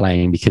see who's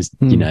playing, because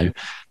the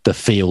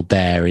field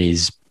there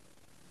is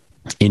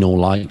in all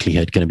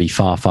likelihood going to be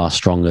far, far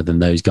stronger than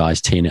those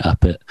guys teeing it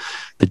up at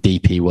the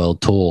DP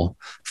World Tour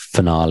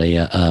finale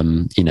at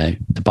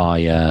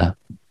Dubai,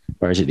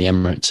 where is it? The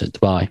Emirates at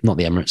Dubai, not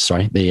the Emirates,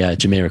 sorry, the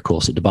Jumeirah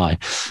course at Dubai.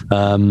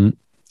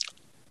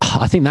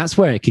 I think that's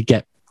where it could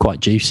get quite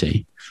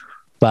juicy,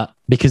 but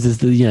because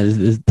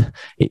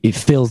it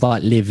feels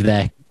like Liv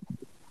there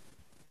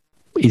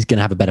is going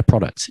to have a better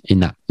product in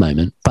that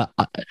moment. But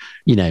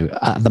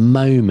at the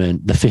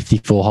moment, the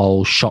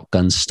 54-hole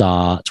shotgun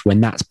start,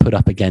 when that's put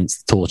up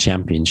against the Tour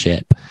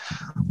Championship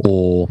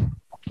or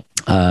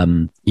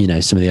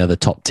some of the other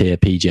top tier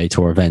PGA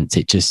Tour events,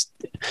 it just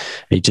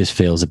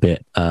feels a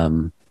bit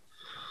of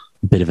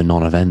a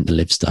non-event, the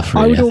Liv stuff.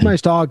 Really, I would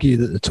almost argue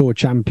that the Tour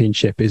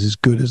Championship is as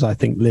good as I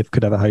think Liv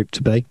could ever hope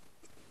to be,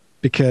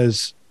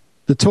 because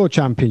the Tour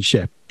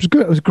Championship was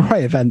good. It was a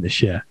great event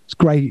this year. It's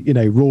great,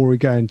 Rory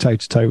going toe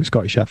to toe with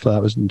Scotty Scheffler.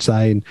 That was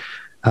insane.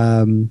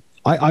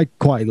 I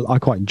quite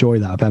enjoy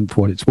that event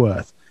for what it's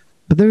worth,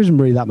 but there isn't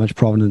really that much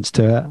provenance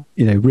to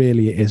it.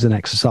 Really, it is an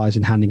exercise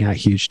in handing out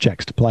huge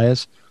checks to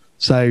players.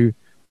 So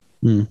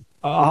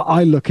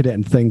I look at it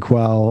and think,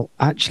 well,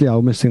 actually, I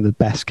almost think the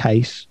best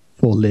case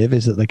for Liv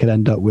is that they could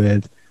end up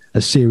with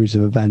a series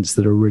of events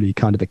that are really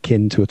kind of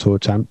akin to a Tour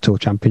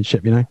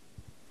Championship, Yeah,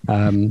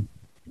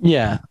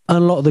 and a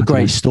lot of the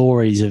great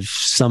stories of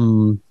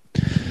some,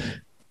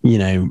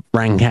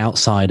 rank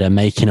outsider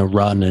making a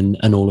run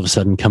and all of a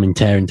sudden coming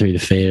tearing through the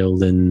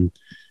field and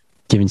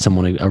giving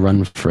someone a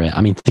run for it.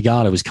 I mean,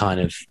 Theegala was kind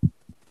of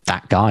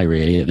that guy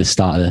really at the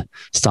start of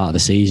the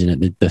season at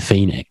the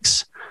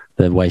Phoenix,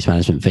 the Waste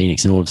Management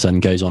Phoenix, and all of a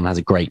sudden goes on and has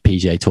a great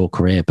PGA Tour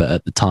career. But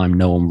at the time,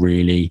 no one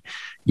really,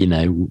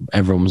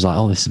 everyone was like,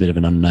 oh, this is a bit of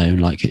an unknown.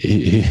 Like,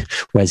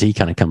 where's he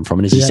kind of come from?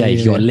 And as you say, if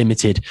you've got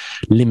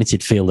a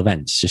limited field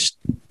events, it's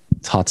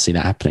hard to see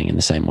that happening in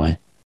the same way.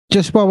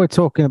 Just while we're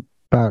talking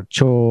about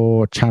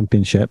Tour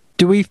Championship,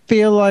 do we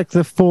feel like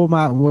the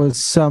format was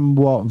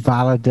somewhat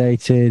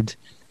validated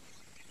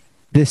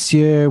this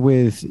year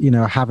with,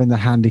 having the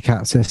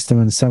handicap system,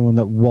 and someone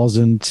that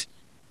wasn't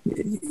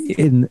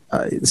in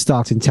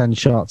starting 10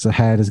 shots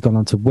ahead has gone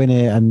on to win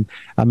it? And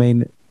I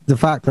mean, the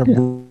fact that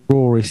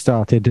Rory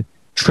started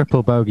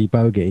triple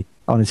bogey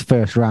on his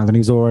first round and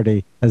he's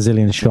already a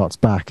zillion shots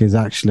back is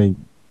actually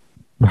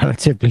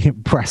relatively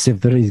impressive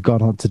that he's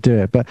gone on to do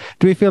it. But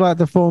do we feel like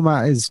the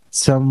format is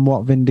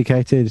somewhat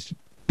vindicated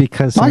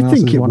because I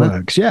think it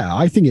works? Yeah,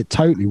 I think it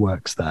totally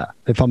works there,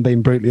 if I'm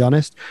being brutally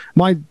honest.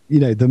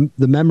 The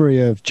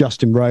memory of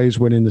Justin Rose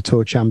winning the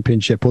Tour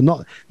Championship,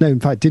 in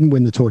fact didn't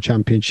win the Tour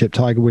Championship,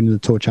 Tiger winning the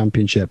Tour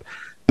Championship,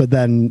 but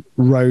then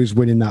Rose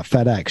winning that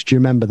FedEx. Do you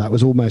remember? That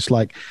was almost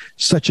like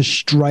such a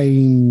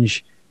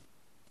strange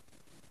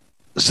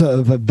sort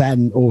of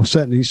event, or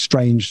certainly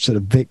strange sort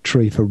of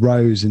victory for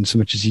Rose, in so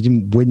much as he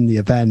didn't win the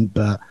event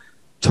but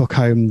took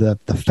home the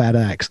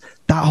FedEx.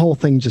 That whole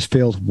thing just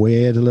feels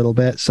weird a little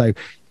bit. So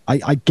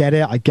I get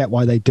it. I get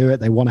why they do it.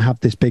 They want to have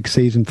this big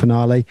season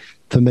finale.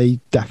 For me,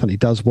 definitely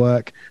does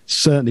work.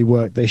 Certainly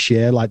worked this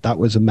year. Like, that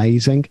was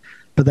amazing.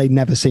 But they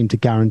never seem to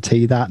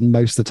guarantee that. And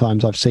most of the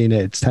times I've seen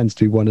it, it tends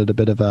to be won at a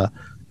bit of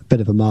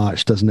a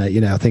march, doesn't it? You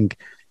know, I think,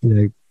 you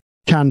know,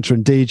 Cantor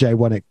and DJ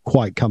won it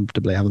quite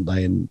comfortably, haven't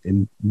they,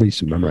 in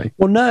recent memory?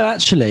 Well, no,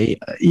 actually,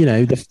 you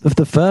know,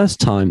 the first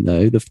time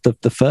though,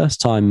 the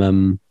first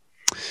time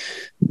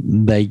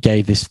they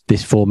gave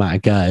this format a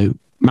go,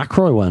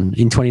 McIlroy won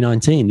in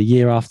 2019, the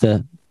year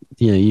after.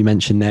 You know, you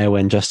mentioned there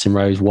when Justin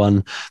Rose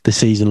won the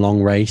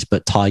season-long race,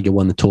 but Tiger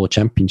won the Tour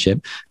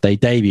Championship. They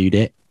debuted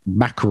it.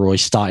 McIlroy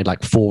started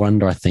like 4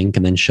 under, I think,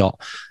 and then shot,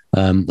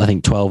 I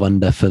think 12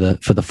 under for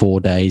the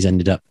 4 days.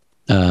 Ended up,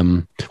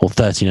 or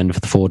 13 under for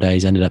the 4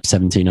 days. Ended up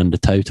 17 under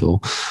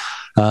total.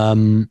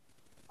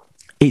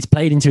 It's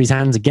played into his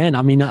hands again.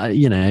 I mean,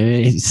 you know,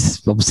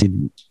 it's obviously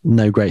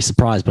no great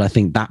surprise, but I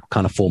think that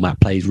kind of format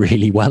plays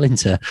really well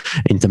into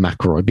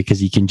McIlroy, because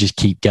he can just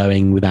keep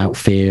going without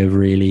fear of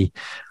really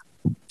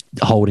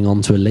holding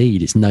on to a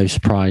lead. It's no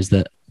surprise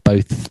that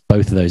both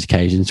of those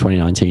occasions,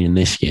 2019 and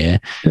this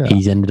year,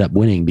 he's ended up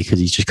winning, because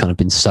he's just kind of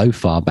been so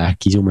far back.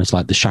 He's almost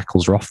like the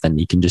shackles are off. Then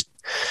he can just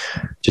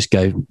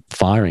go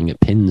firing at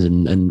pins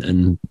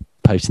and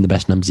posting the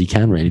best numbers he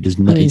can. Really, it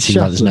seems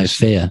like there's no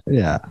fear.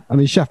 Yeah, I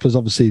mean, Scheffler's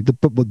obviously the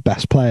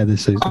best player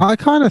this season. I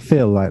kind of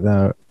feel like,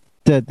 though,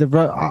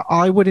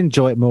 I would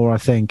enjoy it more. I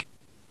think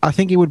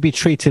it would be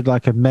treated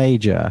like a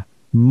major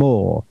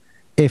more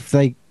if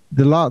the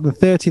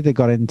 30 that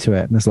got into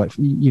it, and it's like,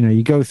 you know,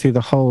 you go through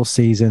the whole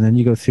season and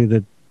you go through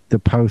the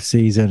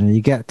postseason and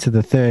you get to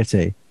the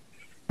 30,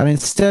 and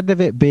instead of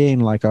it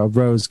being like, a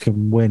Rose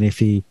can win if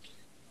he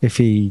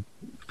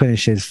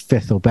finishes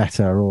 5th or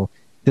better, or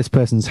this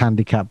person's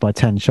handicapped by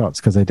 10 shots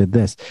because they did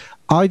this,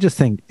 I just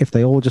think if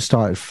they all just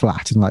started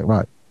flat and like,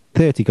 right,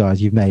 30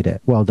 guys, you've made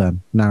it, well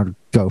done, now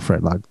go for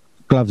it, like,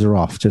 gloves are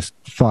off, just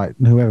fight,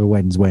 and whoever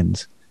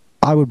wins,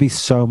 I would be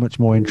so much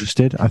more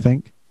interested, I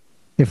think.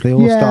 If they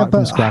all start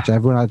from scratch,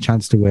 everyone had a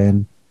chance to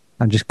win,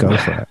 and just go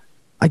for it.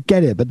 I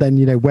get it, but then,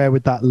 you know, where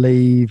would that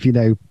leave? You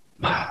know,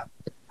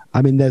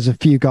 I mean, there's a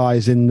few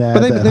guys in there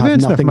that have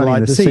earned nothing money like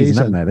in the season,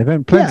 haven't they? They've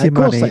earned plenty of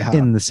money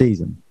in the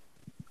season.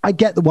 I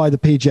get why the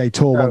PGA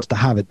Tour wants to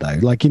have it, though.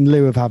 Like, in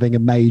lieu of having a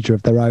major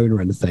of their own or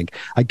anything,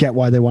 I get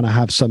why they want to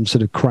have some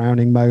sort of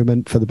crowning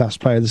moment for the best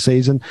player of the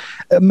season.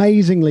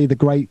 Amazingly, the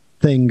great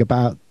thing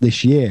about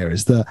this year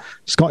is that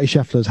Scottie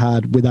Scheffler's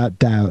had, without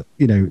doubt,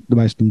 you know, the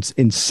most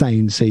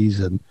insane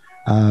season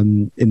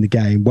in the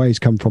game. Where he's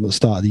come from at the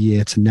start of the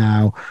year to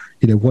now,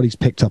 you know, what he's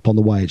picked up on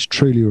the way, it's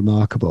truly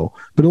remarkable.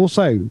 But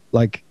also,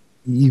 like,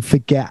 you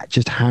forget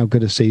just how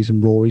good a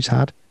season Rory's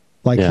had.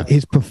 Like,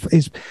 his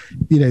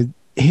you know,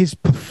 his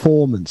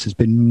performance has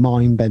been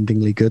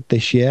mind-bendingly good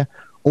this year,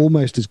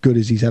 almost as good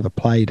as he's ever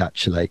played,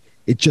 actually.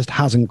 It just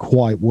hasn't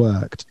quite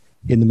worked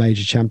in the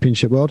major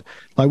championship world.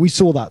 Like, we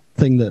saw that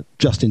thing that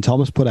Justin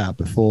Thomas put out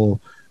before,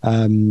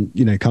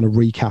 you know, kind of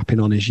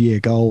recapping on his year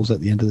goals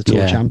at the end of the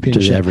Tour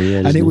Championship. Every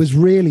year, and it was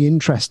really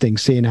interesting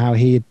seeing how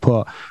he had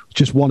put,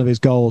 just one of his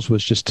goals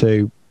was just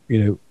to,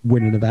 you know,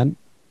 win an event.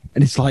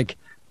 And it's like,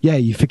 yeah,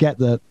 you forget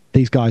that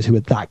these guys who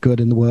are that good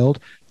in the world,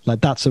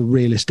 like, that's a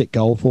realistic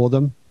goal for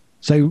them.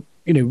 So,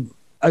 you know,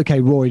 okay,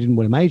 Rory didn't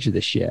win a major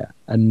this year,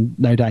 and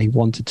no doubt he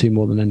wanted to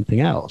more than anything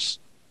else.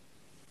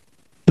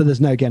 But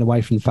there's no getting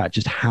away from the fact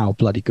just how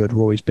bloody good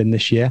Rory's been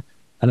this year.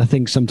 And I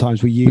think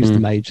sometimes we use the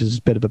majors as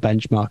a bit of a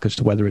benchmark as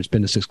to whether it's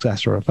been a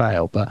success or a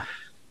fail. But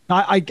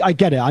I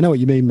get it. I know what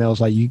you mean,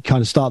 Mills. Like, you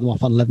kind of start them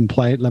off on a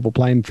level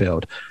playing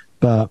field.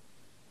 But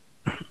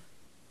I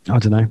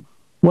don't know.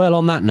 Well,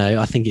 on that note,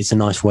 I think it's a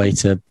nice way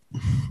to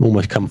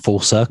almost come full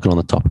circle on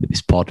the topic of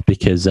this pod,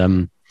 because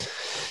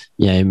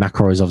you know,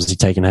 McIlroy's obviously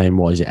taken home,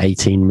 what is it,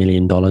 $18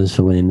 million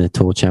for winning the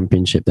Tour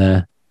Championship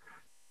there.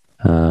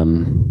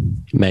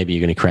 Maybe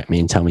you're going to correct me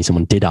and tell me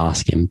someone did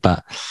ask him,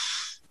 but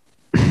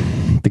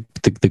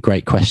the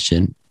great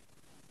question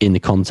in the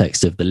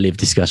context of the live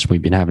discussion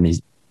we've been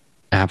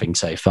having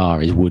so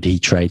far is, would he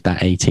trade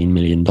that $18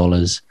 million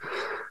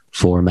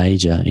for a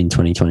major in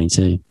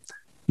 2022?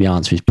 The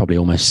answer is probably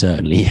almost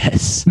certainly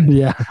yes.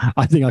 Yeah,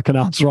 I think I can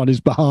answer on his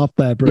behalf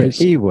there, Bruce.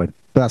 Yeah, he would.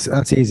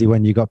 That's easy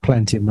when you got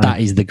plenty of money.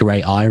 That is the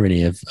great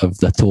irony of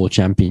the Tour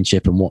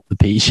Championship, and what the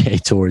PGA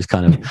Tour is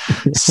kind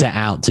of set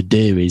out to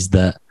do is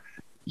that,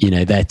 you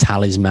know, their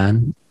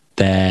talisman,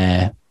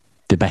 they're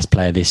the best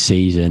player this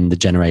season, the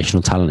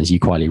generational talent, as you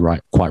quite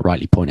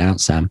rightly point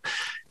out, Sam.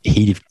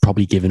 He'd have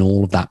probably given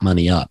all of that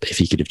money up if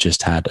he could have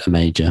just had a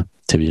major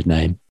to his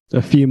name.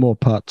 A few more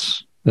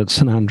putts at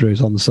St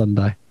Andrews on the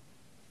Sunday.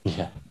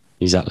 Yeah,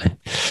 exactly.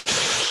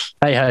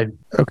 Hey ho.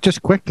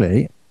 Just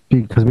quickly,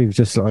 because we've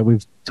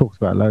talked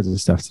about loads of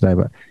stuff today,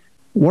 but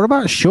what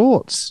about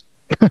shorts?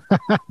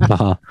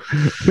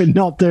 We're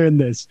not doing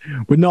this.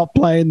 We're not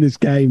playing this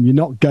game. You're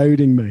not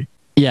goading me.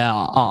 Yeah,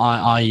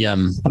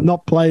 I'm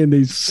not playing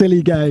these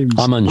silly games.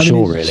 I'm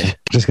unsure, really.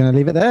 Just going to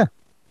leave it there.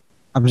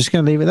 I'm just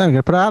going to leave it there. I'm going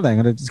to put it out there.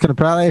 I'm just going to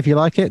put it out there. If you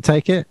like it,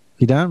 take it.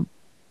 If you don't,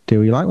 do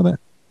what you like with it.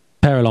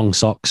 Pair of long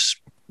socks.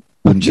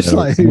 I'm just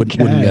like, wouldn't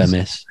go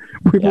miss.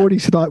 We've already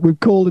started. We've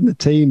called in the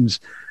teams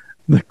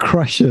the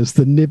Crushers,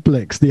 the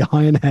Niblets, the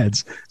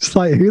Ironheads. It's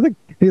like who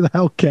the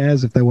hell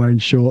cares if they're wearing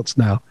shorts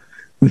now?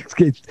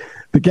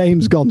 The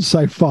game's gone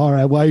so far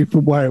away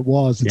from where it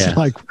was. It's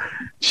like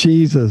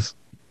Jesus.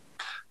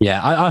 Yeah,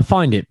 I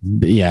find it.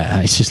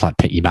 Yeah, it's just like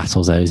pick your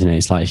battles, though, isn't it?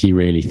 It's like if you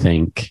really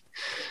think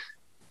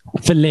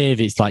for Liv,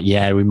 it's like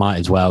we might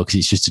as well because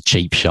it's just a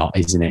cheap shot,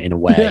 isn't it? In a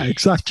way, yeah,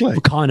 exactly.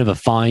 Kind of a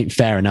fine,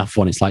 fair enough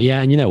one. It's like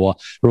and you know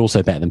what? We're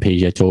also better than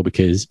PGA Tour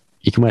because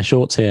you can wear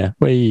shorts here.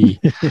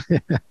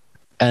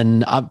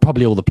 And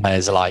probably all the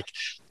players are like,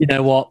 you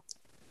know what?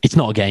 It's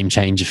not a game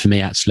changer for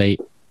me. Actually,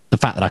 the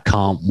fact that I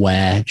can't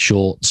wear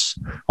shorts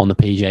on the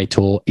PGA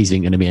Tour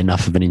isn't going to be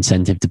enough of an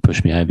incentive to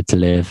push me over to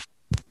Liv.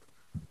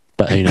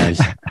 But who knows?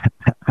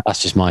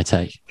 That's just my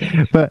take.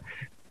 But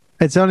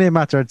it's only a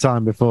matter of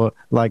time before,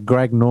 like,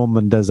 Greg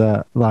Norman does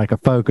a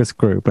focus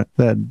group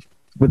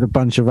with a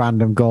bunch of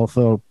random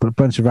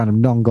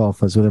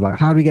non-golfers where they're like,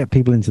 how do we get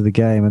people into the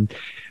game? And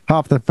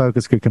half the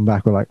focus group come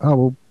back, we're like, oh,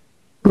 well,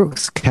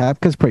 Brooks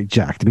Koepka's pretty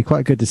jacked. It'd be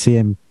quite good to see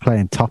him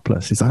playing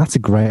topless. He's like, that's a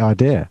great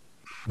idea.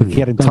 We can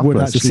get him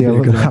topless to see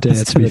what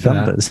happens to the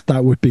numbers.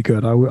 That would be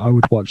good. I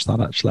would watch that,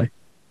 actually.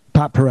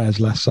 Pat Perez,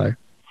 less so.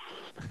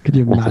 Could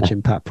you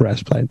imagine Pat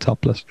Perez playing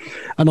topless?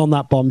 And on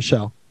that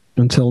bombshell,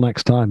 until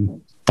next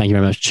time. Thank you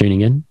very much for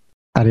tuning in.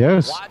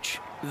 Adios. Watch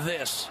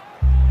this.